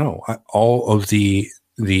of the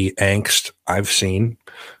angst I've seen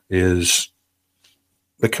is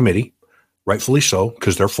the committee, rightfully so,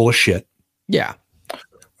 because they're full of shit. Yeah.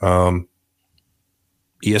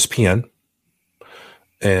 ESPN.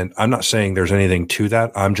 And I'm not saying there's anything to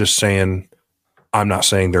that. I'm just saying, I'm not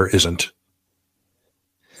saying there isn't.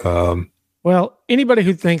 Well, anybody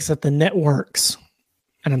who thinks that the networks,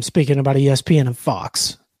 and I'm speaking about ESPN and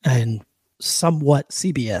Fox and somewhat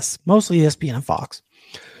CBS, mostly ESPN and Fox,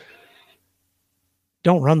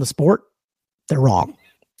 don't run the sport, they're wrong.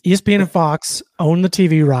 ESPN and Fox own the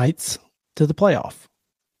TV rights to the playoff.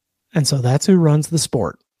 And so that's who runs the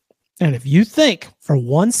sport. And if you think for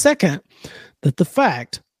 1 second that the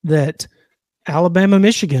fact that Alabama,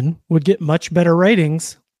 Michigan would get much better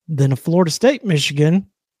ratings than a Florida State, Michigan,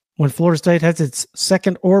 when Florida State has its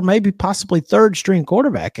second or maybe possibly third string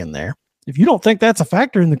quarterback in there, if you don't think that's a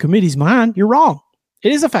factor in the committee's mind, you're wrong.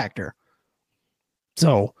 It is a factor.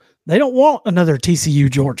 So they don't want another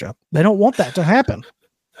TCU, Georgia. They don't want that to happen.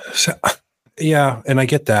 So, yeah, and I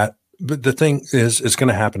get that. But the thing is, it's going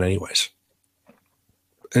to happen anyways.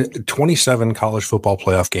 27 college football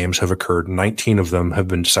playoff games have occurred. 19 of them have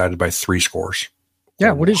been decided by 3 scores.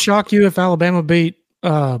 Yeah, would it shock you if Alabama beat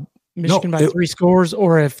Michigan by 3 scores,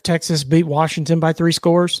 or if Texas beat Washington by 3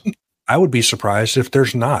 scores? I would be surprised if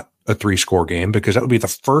there's not a 3-score game, because that would be the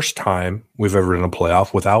first time we've ever done a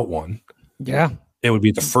playoff without one. Yeah. It would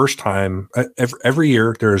be the first time. Every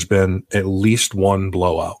year there has been at least one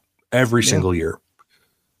blowout. Every single year.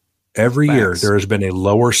 Every year there has been a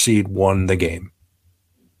lower seed won the game.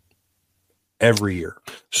 Every year.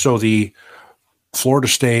 So the Florida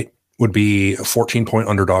State would be 14-point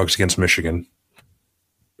underdogs against Michigan.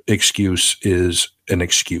 Excuse is an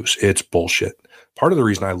excuse. It's bullshit. Part of the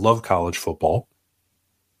reason I love college football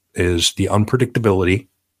is the unpredictability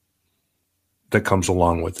that comes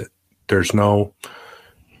along with it. There's no,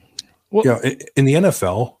 in the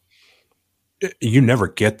NFL, you never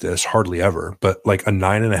get this, hardly ever, but like a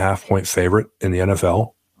 9.5-point favorite in the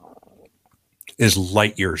NFL is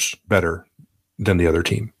light years better than the other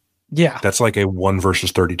team. Yeah. That's like a 1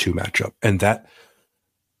 versus 32 matchup. And that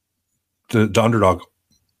the underdog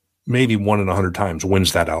maybe 1 in 100 times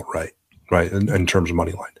wins that outright, right? In terms of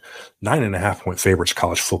money line, 9.5-point favorites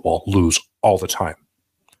college football lose all the time.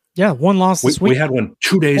 Yeah, one loss this week. We had one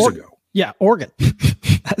 2 days ago. Yeah, Oregon.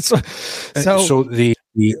 So the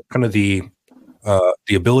kind of the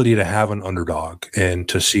ability to have an underdog and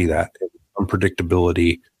to see that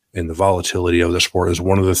unpredictability and the volatility of the sport is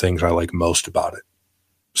one of the things I like most about it.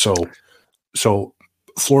 So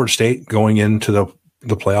Florida State going into the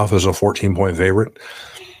playoff as a 14-point favorite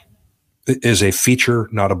is a feature,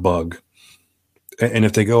 not a bug. And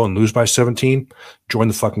if they go and lose by 17, join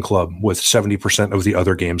the fucking club with 70% of the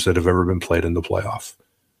other games that have ever been played in the playoff.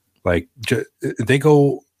 Like they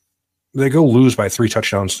go lose by 3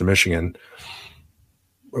 touchdowns to Michigan.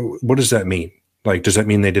 What does that mean? Like, does that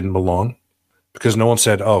mean they didn't belong? Because no one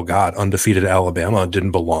said, oh God, undefeated Alabama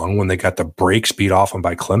didn't belong when they got the brakes beat off them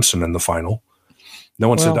by Clemson in the final. No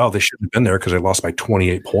one said, oh, they shouldn't have been there because they lost by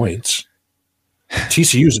 28 points.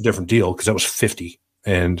 TCU is a different deal because that was 50.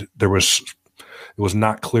 And it was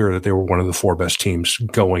not clear that they were one of the 4 best teams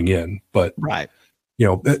going in. But,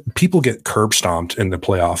 people get curb stomped in the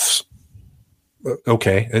playoffs.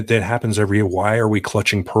 Okay, it happens every year. Why are we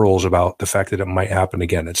clutching pearls about the fact that it might happen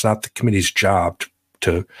again? It's not the committee's job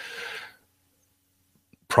to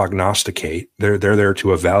prognosticate. They're there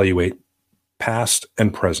to evaluate past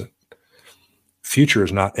and present. Future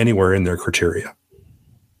is not anywhere in their criteria.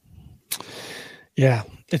 Yeah,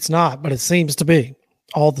 it's not, but it seems to be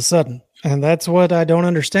all of a sudden. And that's what I don't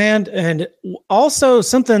understand. And also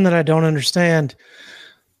something that I don't understand,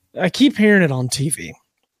 I keep hearing it on TV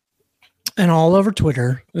and all over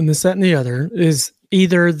Twitter and this, that, and the other, is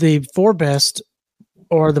either the 4 best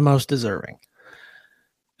or the most deserving.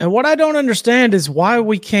 And what I don't understand is why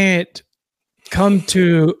we can't come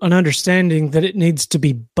to an understanding that it needs to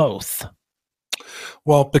be both.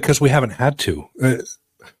 Well, because we haven't had to.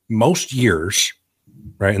 Most years,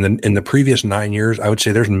 right? In the previous 9 years, I would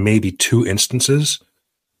say there's maybe 2 instances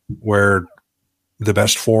where the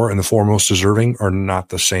best 4 and the 4 most deserving are not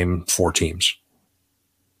the same 4 teams.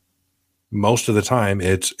 Most of the time,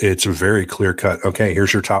 it's very clear cut. Okay,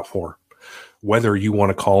 here's your top 4. Whether you want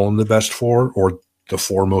to call them the best 4 or the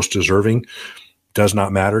 4 most deserving does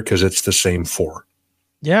not matter because it's the same 4.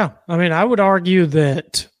 Yeah, I mean, I would argue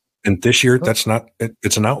that. And this year, it's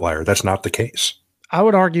an outlier. That's not the case. I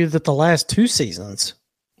would argue that the last 2 seasons,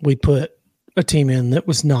 we put a team in that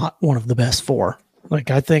was not one of the best 4.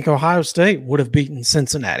 Like, I think Ohio State would have beaten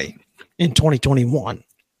Cincinnati in 2021,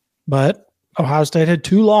 but Ohio State had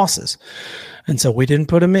 2 losses. And so we didn't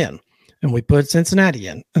put them in, and we put Cincinnati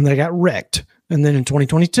in, and they got wrecked. And then in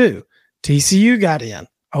 2022, TCU got in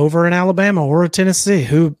over in Alabama or Tennessee,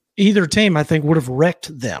 who either team I think would have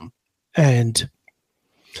wrecked them. And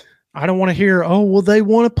I don't want to hear, oh, well, they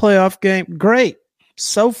won a playoff game. Great.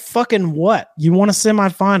 So fucking what? You won a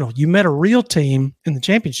semifinal. You met a real team in the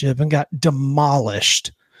championship and got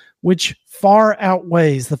demolished, which far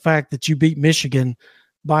outweighs the fact that you beat Michigan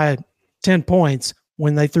by 10 points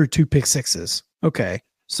when they threw 2 pick sixes. Okay.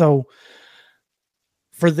 So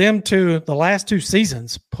for them to, the last 2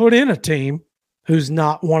 seasons, put in a team who's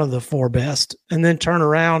not one of the 4 best and then turn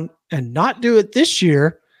around and not do it this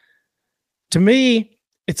year, to me,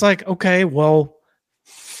 it's like, okay, well,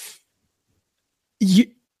 you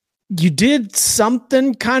did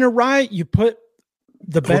something kind of right. You put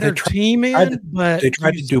the better team in, but they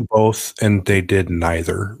tried to do both and they did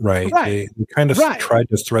neither, right? They kind of tried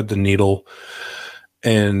to thread the needle.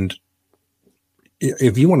 And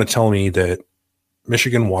if you want to tell me that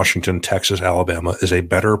Michigan, Washington, Texas, Alabama is a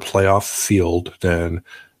better playoff field than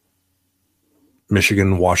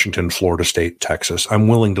Michigan, Washington, Florida State, Texas, I'm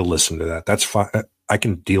willing to listen to that. That's fine. I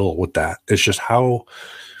can deal with that. It's just how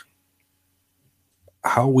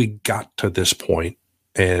we got to this point.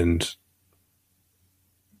 And,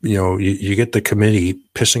 you get the committee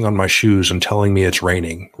pissing on my shoes and telling me it's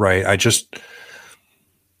raining, right? I just,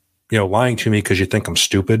 lying to me because you think I'm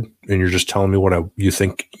stupid and you're just telling me what you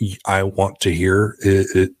think I want to hear.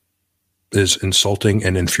 It is insulting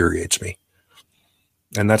and infuriates me.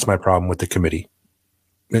 And that's my problem with the committee.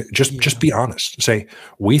 Just be honest. Say,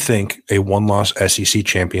 we think a 1-loss SEC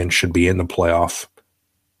champion should be in the playoff,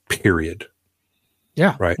 period.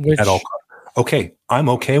 Yeah. Right. At all. Okay. I'm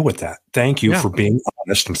okay with that. Thank you for being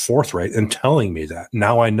honest and forthright and telling me that.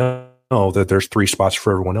 Now I know that there's 3 spots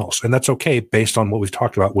for everyone else. And that's okay based on what we've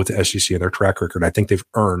talked about with the SEC and their track record. I think they've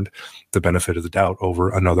earned the benefit of the doubt over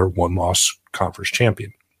another 1-loss conference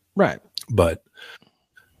champion. Right. But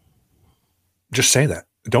just say that.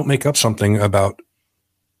 Don't make up something about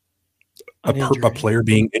a player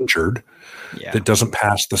being injured that doesn't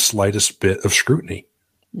pass the slightest bit of scrutiny.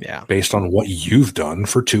 Yeah. Based on what you've done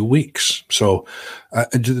for 2 weeks. So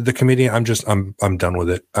the committee, I'm done with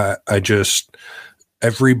it. I just,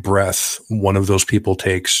 every breath one of those people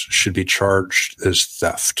takes should be charged as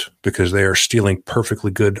theft because they are stealing perfectly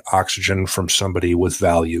good oxygen from somebody with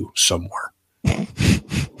value somewhere.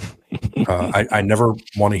 I never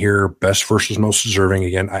want to hear best versus most deserving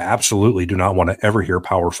again. I absolutely do not want to ever hear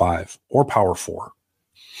Power 5 or Power 4.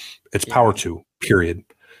 It's Power 2, period.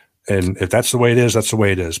 And if that's the way it is, that's the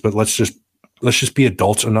way it is. But let's just be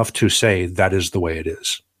adults enough to say that is the way it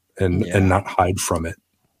is and not hide from it.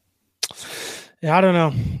 Yeah, I don't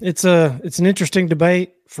know. It's an interesting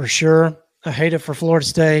debate for sure. I hate it for Florida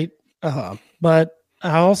State. But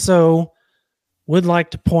I also would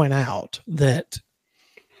like to point out that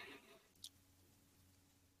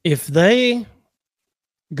if they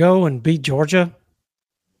go and beat Georgia,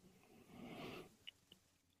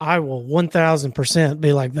 I will 1000%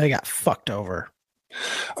 be like, they got fucked over.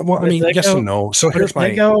 Well, I mean, yes and no. So here's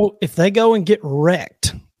if they go and get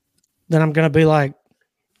wrecked, then I'm going to be like,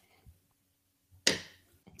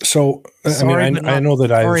 so, sorry, I mean, I know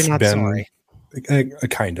that I've been sorry.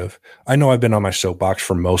 Kind of, I know I've been on my soapbox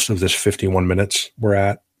for most of this 51 minutes we're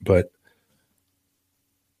at, but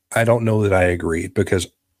I don't know that I agree because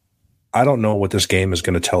I don't know what this game is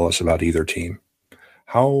going to tell us about either team.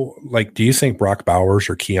 How, do you think Brock Bowers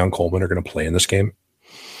or Keon Coleman are going to play in this game?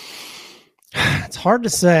 It's hard to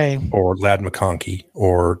say. Or Ladd McConkey,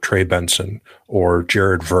 or Trey Benson, or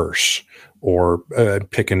Jared Verse, or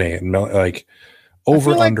pick a name.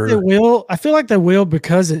 Over under. I feel like they will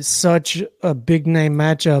because it's such a big name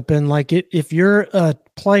matchup, and if you're a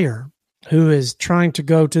player who is trying to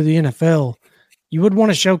go to the NFL, you would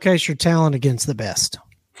want to showcase your talent against the best.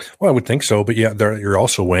 Well, I would think so, but yeah, you're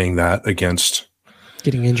also weighing that against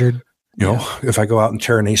getting injured. You know, if I go out and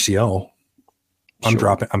tear an ACL,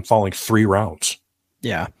 I'm falling 3 rounds.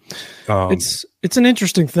 Yeah. It's an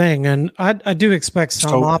interesting thing. And I do expect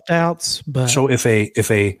some opt-outs, but so if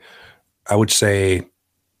I would say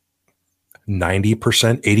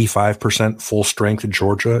 90%, 85% full strength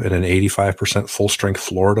Georgia and an 85% full strength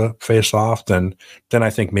Florida face off, then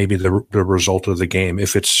I think maybe the result of the game,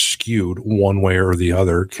 if it's skewed one way or the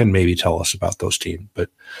other, can maybe tell us about those teams. But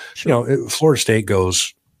Florida State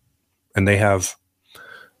goes and they have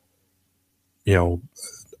 9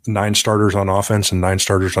 starters on offense and 9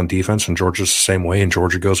 starters on defense, and Georgia's the same way, and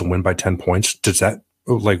Georgia goes and win by 10 points.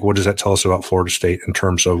 What does that tell us about Florida State in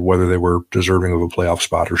terms of whether they were deserving of a playoff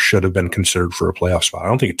spot or should have been considered for a playoff spot? I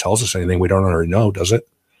don't think it tells us anything we don't already know, does it?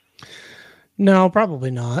 No, probably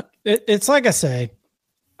not. It's like I say,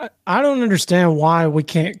 I don't understand why we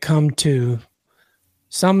can't come to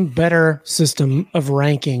some better system of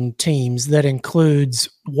ranking teams that includes,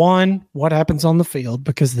 one, what happens on the field,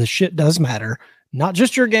 because the shit does matter. Not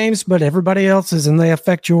just your games, but everybody else's, and they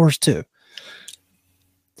affect yours too.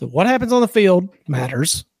 So what happens on the field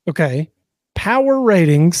matters. Okay. Power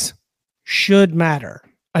ratings should matter.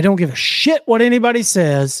 I don't give a shit what anybody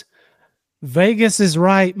says. Vegas is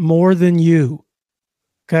right more than you.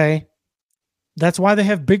 Okay. That's why they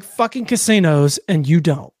have big fucking casinos and you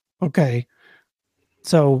don't. Okay.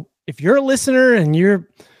 So if you're a listener and you've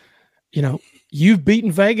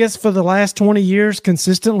beaten Vegas for the last 20 years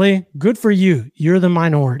consistently, good for you. You're the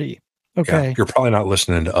minority. Okay. Yeah, you're probably not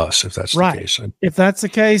listening to us if that's the case. If that's the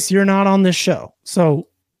case, you're not on this show. So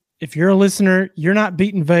if you're a listener, you're not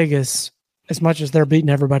beating Vegas as much as they're beating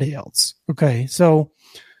everybody else. Okay. So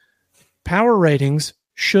power ratings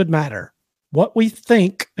should matter. What we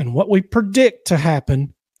think and what we predict to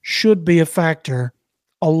happen should be a factor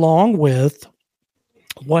along with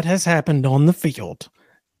what has happened on the field.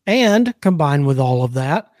 And combined with all of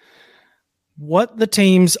that, what the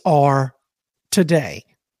teams are today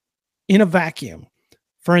in a vacuum.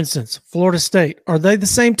 For instance, Florida State, are they the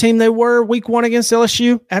same team they were week 1 against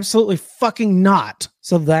LSU? Absolutely fucking not.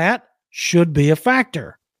 So that should be a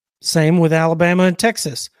factor. Same with Alabama and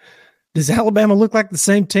Texas. Does Alabama look like the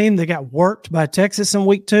same team that got worked by Texas in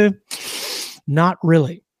week 2? Not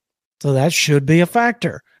really. So that should be a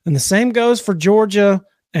factor. And the same goes for Georgia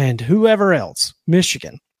and whoever else,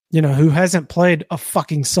 Michigan, who hasn't played a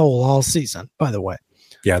fucking soul all season, by the way.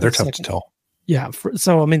 Yeah, they're tough to tell. Yeah.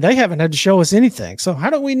 So, they haven't had to show us anything. So how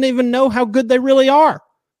do we even know how good they really are?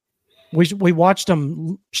 We watched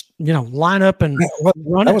them, line up and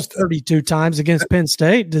run it 32 times against Penn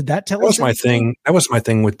State. Did that tell us? That was my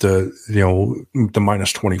thing with the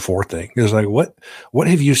minus 24 thing. It was like, what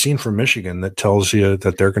have you seen from Michigan that tells you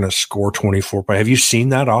that they're going to score 24? Have you seen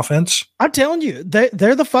that offense? I'm telling you,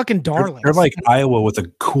 they're the fucking darlings. They're like Iowa with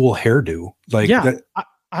a cool hairdo.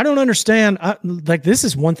 I don't understand. This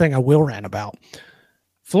is one thing I will rant about.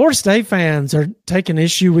 Florida State fans are taking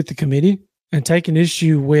issue with the committee and taking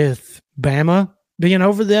issue with Bama being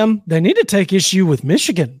over them. They need to take issue with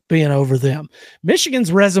Michigan being over them. Michigan's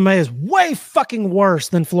resume is way fucking worse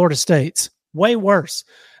than Florida State's. Way worse.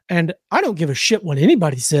 And I don't give a shit what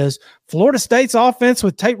anybody says. Florida State's offense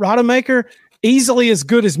with Tate Rodemaker easily as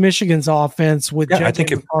good as Michigan's offense with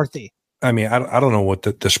J.J. McCarthy. I mean, I don't know what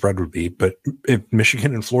the spread would be, but if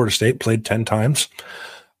Michigan and Florida State played 10 times,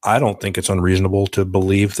 I don't think it's unreasonable to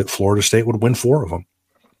believe that Florida State would win 4 of them.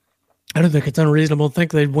 I don't think it's unreasonable to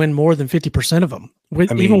think they'd win more than 50% of them.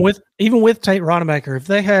 Even with Tate Rodemaker, if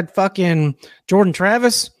they had fucking Jordan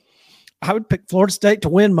Travis, I would pick Florida State to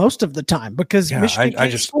win most of the time because Michigan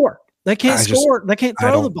can't score. They can't score. They can't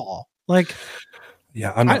throw the ball.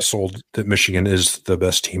 I'm not sold that Michigan is the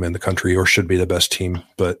best team in the country or should be the best team.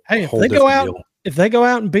 But hey, if they go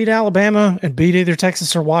out and beat Alabama and beat either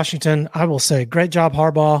Texas or Washington, I will say, great job,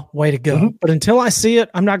 Harbaugh, way to go. Mm-hmm. But until I see it,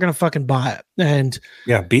 I'm not going to fucking buy it. And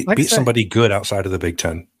beat somebody good outside of the Big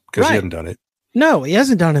Ten because he hasn't done it. No, he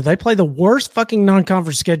hasn't done it. They play the worst fucking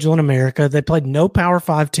non-conference schedule in America. They played no Power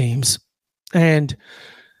 5 teams. And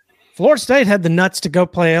Florida State had the nuts to go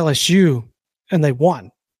play LSU, and they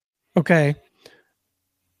won. Okay.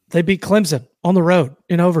 They beat Clemson on the road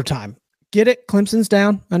in overtime. Get it? Clemson's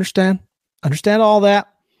down. Understand all that.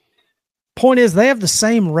 Point is, they have the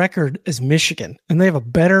same record as Michigan, and they have a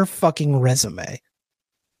better fucking resume.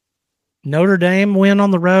 Notre Dame win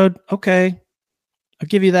on the road. Okay. I'll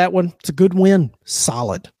give you that one. It's a good win.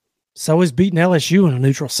 Solid. So is beating LSU in a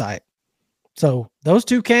neutral site. So those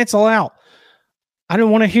two cancel out. I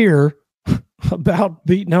didn't want to hear about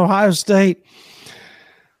beating Ohio State.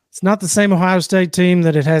 It's not the same Ohio State team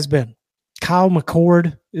that it has been. Kyle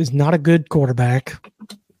McCord is not a good quarterback.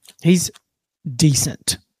 He's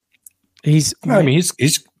decent. He's a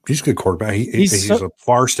good quarterback. He's a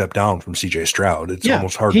far step down from CJ Stroud. It's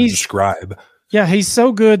almost hard to describe. Yeah, he's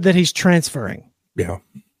so good that he's transferring. Yeah.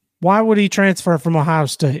 Why would he transfer from Ohio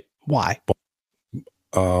State? Why?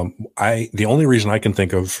 The only reason I can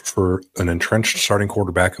think of for an entrenched starting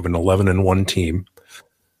quarterback of an 11-1 team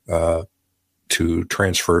to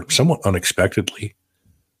transfer somewhat unexpectedly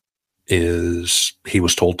is he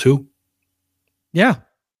was told to. Yeah.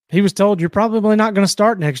 He was told, you're probably not going to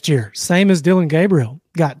start next year. Same as Dylan Gabriel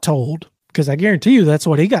got told, because I guarantee you that's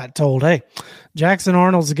what he got told. Hey, Jackson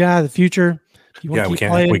Arnold's the guy of the future. We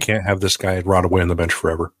can't have this guy rot away on the bench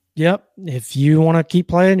forever. Yep. If you want to keep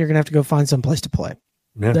playing, you're going to have to go find some place to play.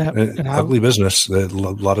 Yeah, ugly business that a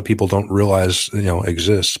lot of people don't realize,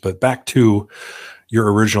 exists. But back to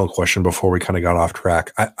your original question before we kind of got off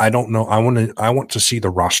track. I don't know. I want to see the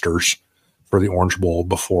rosters for the Orange Bowl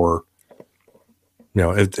before,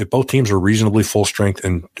 if both teams are reasonably full strength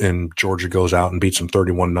and Georgia goes out and beats them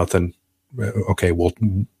 31-0, okay, well,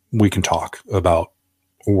 we can talk about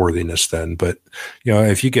worthiness then. But,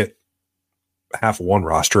 if you get half of one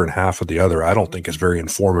roster and half of the other, I don't think is very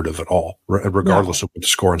informative at all, regardless of what the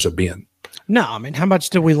score ends up being. No, I mean, how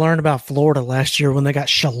much did we learn about Florida last year when they got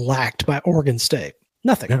shellacked by Oregon State?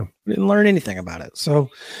 Nothing. Yeah. We didn't learn anything about it. So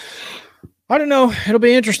I don't know. It'll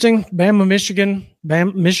be interesting. Bama, Michigan.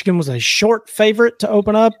 Michigan was a short favorite to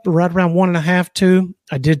open up, right around 1.5, 2.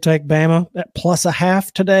 I did take Bama at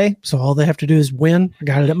 +0.5 today. So all they have to do is win. I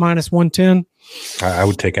got it at -110. I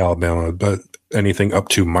would take Alabama, but anything up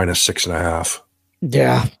to -6.5.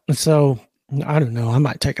 Yeah. So I don't know. I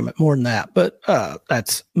might take them at more than that, but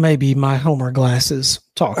that's maybe my Homer glasses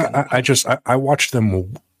talking. I watched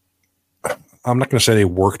them. I'm not going to say they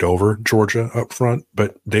worked over Georgia up front,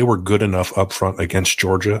 but they were good enough up front against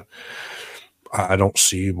Georgia. I don't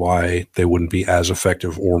see why they wouldn't be as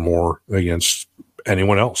effective or more against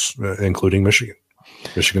anyone else, including Michigan.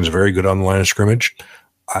 Michigan's very good on the line of scrimmage.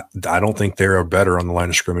 I don't think they're better on the line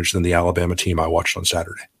of scrimmage than the Alabama team I watched on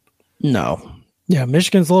Saturday. No. Yeah,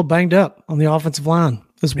 Michigan's a little banged up on the offensive line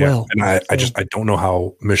as well. And I don't know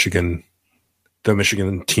how the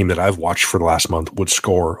Michigan team that I've watched for the last month would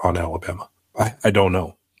score on Alabama. I don't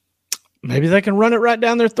know. Maybe they can run it right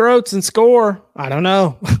down their throats and score. I don't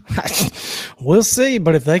know. We'll see.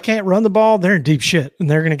 But if they can't run the ball, they're in deep shit, and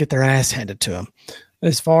they're going to get their ass handed to them.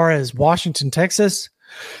 As far as Washington, Texas.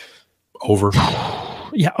 Over.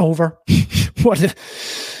 Yeah, over. I'm going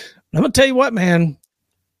to tell you what, man.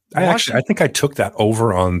 I think I took that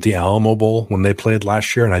over on the Alamo Bowl when they played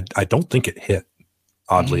last year, and I don't think it hit,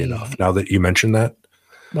 oddly enough, now that you mentioned that.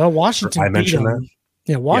 Well, Washington. I mentioned that.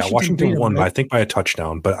 Yeah, Washington won, I think by a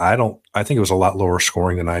touchdown, but I think it was a lot lower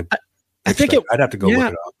scoring than I think I'd have to go look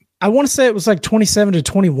it up. I want to say it was like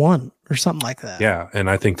 27-21 or something like that. Yeah, and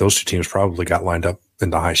I think those two teams probably got lined up in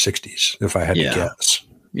the high 60s, if I had to guess.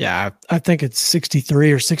 Yeah, I think it's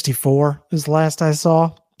 63 or 64 is the last I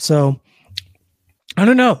saw. So I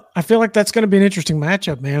don't know. I feel like that's going to be an interesting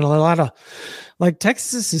matchup, man. A lot of like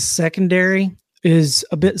Texas's secondary is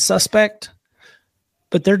a bit suspect,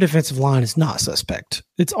 but their defensive line is not suspect.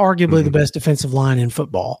 It's arguably the best defensive line in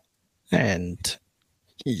football. And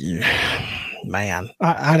man,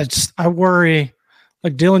 I worry.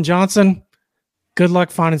 Like Dylan Johnson, good luck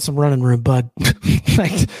finding some running room, bud.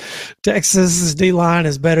 Like Texas's D line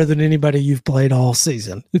is better than anybody you've played all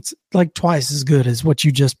season. It's like twice as good as what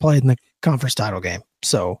you just played in the conference title game.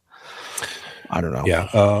 So I don't know.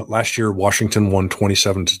 Yeah. Last year, Washington won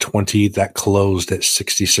 27-20. That closed at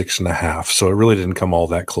 66.5. So it really didn't come all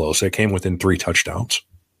that close. It came within 3 touchdowns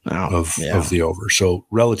of the over. So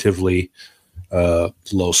relatively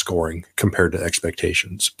low scoring compared to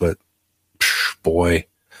expectations. But boy,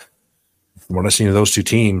 from what I've seen of those two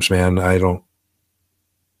teams, man, I'm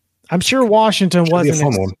sure Washington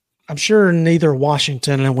wasn't. I'm sure neither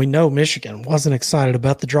Washington and we know Michigan wasn't excited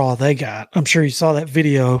about the draw they got. I'm sure you saw that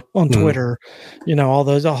video on Twitter, all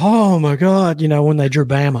those, oh my God, when they drew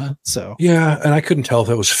Bama. So, yeah. And I couldn't tell if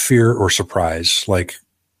it was fear or surprise. Like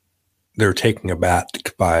they're taking a bat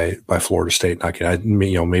by Florida State.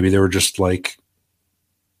 Maybe they were just like,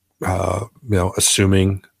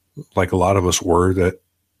 assuming like a lot of us were that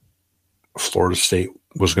Florida State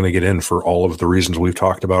was going to get in for all of the reasons we've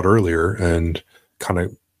talked about earlier and kind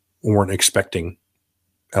of weren't expecting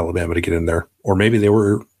Alabama to get in there. Or maybe they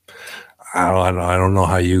were, I don't know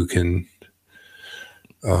how you can,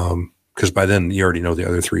 because by then you already know the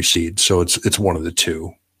other 3 seeds. So it's one of the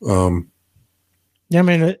two. Yeah, I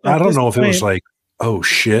mean, I don't know if it was like, oh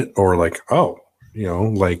shit, or like, oh,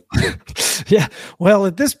 like. Yeah. Well,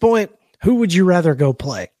 at this point, who would you rather go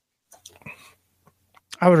play?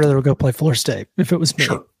 I would rather go play Florida State if it was me.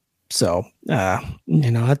 Sure. So,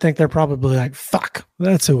 I think they're probably like, fuck,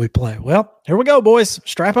 that's who we play. Well, here we go, boys.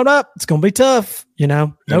 Strap it up. It's going to be tough.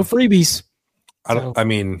 No freebies. I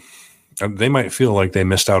mean, they might feel like they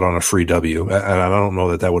missed out on a free W, and I don't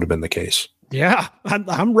know that would have been the case. Yeah,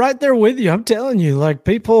 I'm right there with you. I'm telling you, like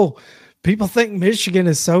people think Michigan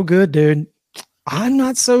is so good, dude. I'm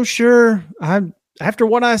not so sure. After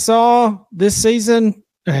what I saw this season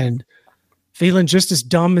and feeling just as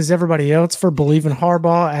dumb as everybody else for believing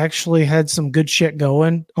Harbaugh actually had some good shit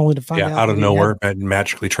going, only to find out out of nowhere and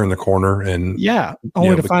magically turn the corner and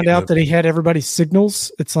only to find out that he had everybody's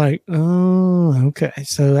signals. It's like, oh, okay,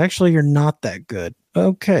 so actually you're not that good.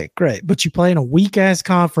 Okay, great, but you play in a weak ass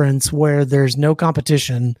conference where there's no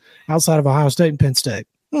competition outside of Ohio State and Penn State.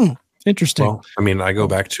 Interesting. Well, I mean, I go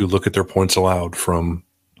back to look at their points allowed from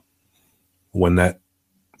when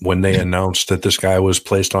they announced that this guy was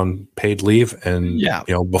placed on paid leave and,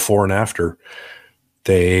 before and after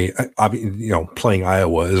they, playing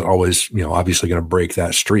Iowa is always, obviously going to break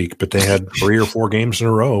that streak, but they had 3 or 4 games in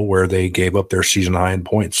a row where they gave up their season high in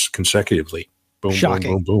points consecutively. Boom,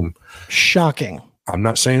 shocking. boom, boom, boom. Shocking. I'm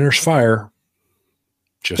not saying there's fire,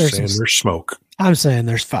 just saying there's smoke. I'm saying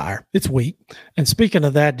there's fire. It's weak. And speaking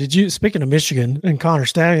of that, speaking of Michigan and Connor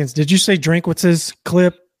Stalions, did you see Drinkwitz's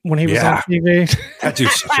clip when he was on TV? That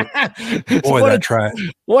dude's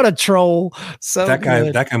what a troll. So that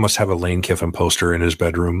guy must have a Lane Kiffin poster in his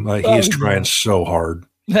bedroom. He's trying so hard.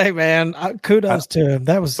 Hey man, kudos to him.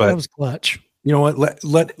 That was clutch. You know what?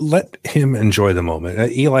 Let him enjoy the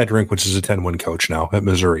moment. Eli Drinkwitz is a 10-win coach now at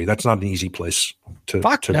Missouri. That's not an easy place to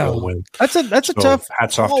go win. That's a tough.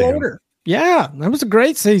 Hats off to him. Yeah, that was a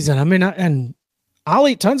great season. I mean, and I'll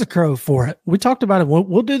eat tons of crow for it. We talked about it.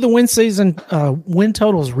 We'll do the win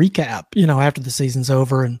totals recap, after the season's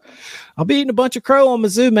over, and I'll be eating a bunch of crow on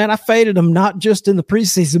Mizzou, man. I faded them not just in the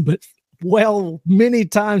preseason, but many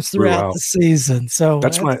times throughout the season. So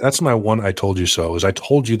that's my one. I told you so. Is I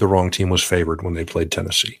told you the wrong team was favored when they played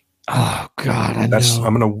Tennessee. Oh God, I know.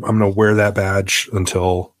 I'm gonna wear that badge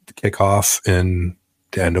until the kickoff in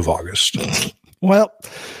the end of August. Well.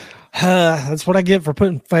 That's what I get for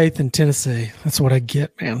putting faith in Tennessee. That's what I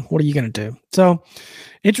get, man. What are you going to do? So,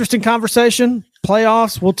 interesting conversation.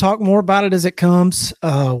 Playoffs. We'll talk more about it as it comes.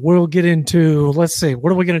 We'll get into, let's see,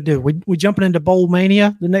 what are we going to do? We jumping into Bowl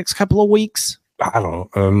Mania the next couple of weeks? I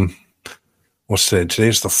don't know. What's today?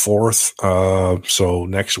 Today's the 4th. So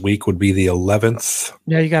next week would be the 11th.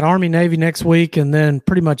 Yeah, you got Army Navy next week and then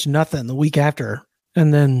pretty much nothing the week after.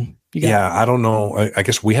 And then I don't know. I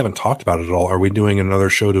guess we haven't talked about it at all. Are we doing another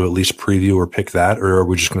show to at least preview or pick that, or are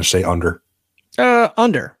we just going to say under?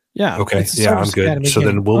 Under. Yeah. Okay. Yeah, I'm good. Academy so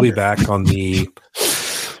then we'll be back on the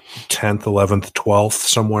 10th, 11th, 12th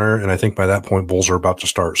somewhere, and I think by that point Bulls are about to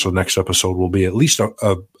start. So next episode will be at least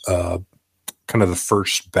a kind of the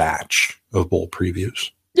first batch of bowl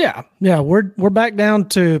previews. Yeah. We're back down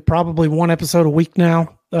to probably one episode a week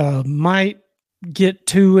now. Might get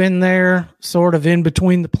 2 in there, sort of in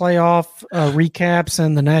between the playoff recaps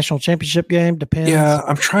and the national championship game. Depends. Yeah,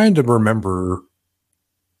 I'm trying to remember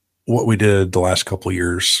what we did the last couple of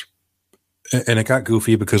years. And it got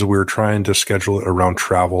goofy because we were trying to schedule it around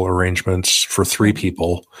travel arrangements for 3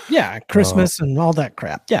 people. Yeah, Christmas and all that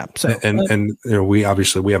crap. Yeah. So and we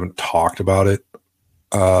haven't talked about it.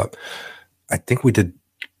 I think we did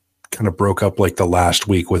kind of broke up like the last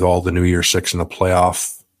week with all the New Year's Six and the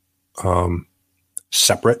playoff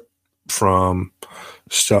separate from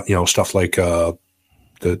stuff like the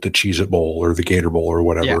Cheez-It Bowl or the Gator Bowl or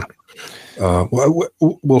whatever. Yeah.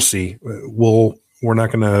 We'll see. We're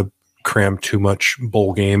not going to cram too much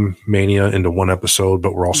bowl game mania into one episode,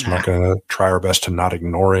 but we're also not going to try our best to not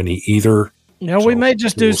ignore any either. We may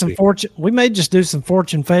just do some fortune. We may just do some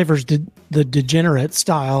fortune favors, the degenerate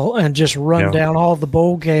style, and just run down all the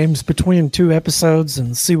bowl games between 2 episodes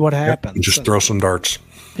and see what happens. And just throw some darts.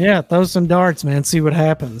 Yeah, throw some darts, man. See what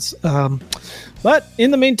happens. But in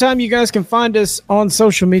the meantime, you guys can find us on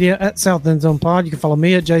social media at South End Zone Pod. You can follow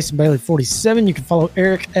me at Jason Bailey 47. You can follow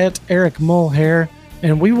Eric at Eric Mulhair.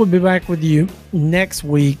 And we will be back with you next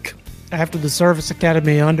week after the Service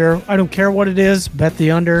Academy under. I don't care what it is. Bet the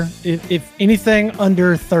under. If anything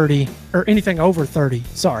under 30 or anything over 30,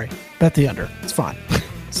 sorry, bet the under. It's fine.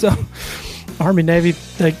 So Army, Navy,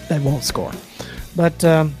 they won't score. But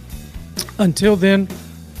until then,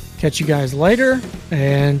 catch you guys later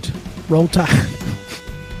and roll tide.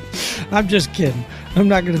 I'm just kidding. I'm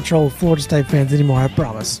not going to troll Florida State fans anymore, I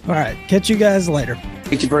promise. All right, catch you guys later.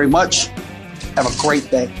 Thank you very much. Have a great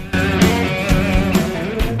day.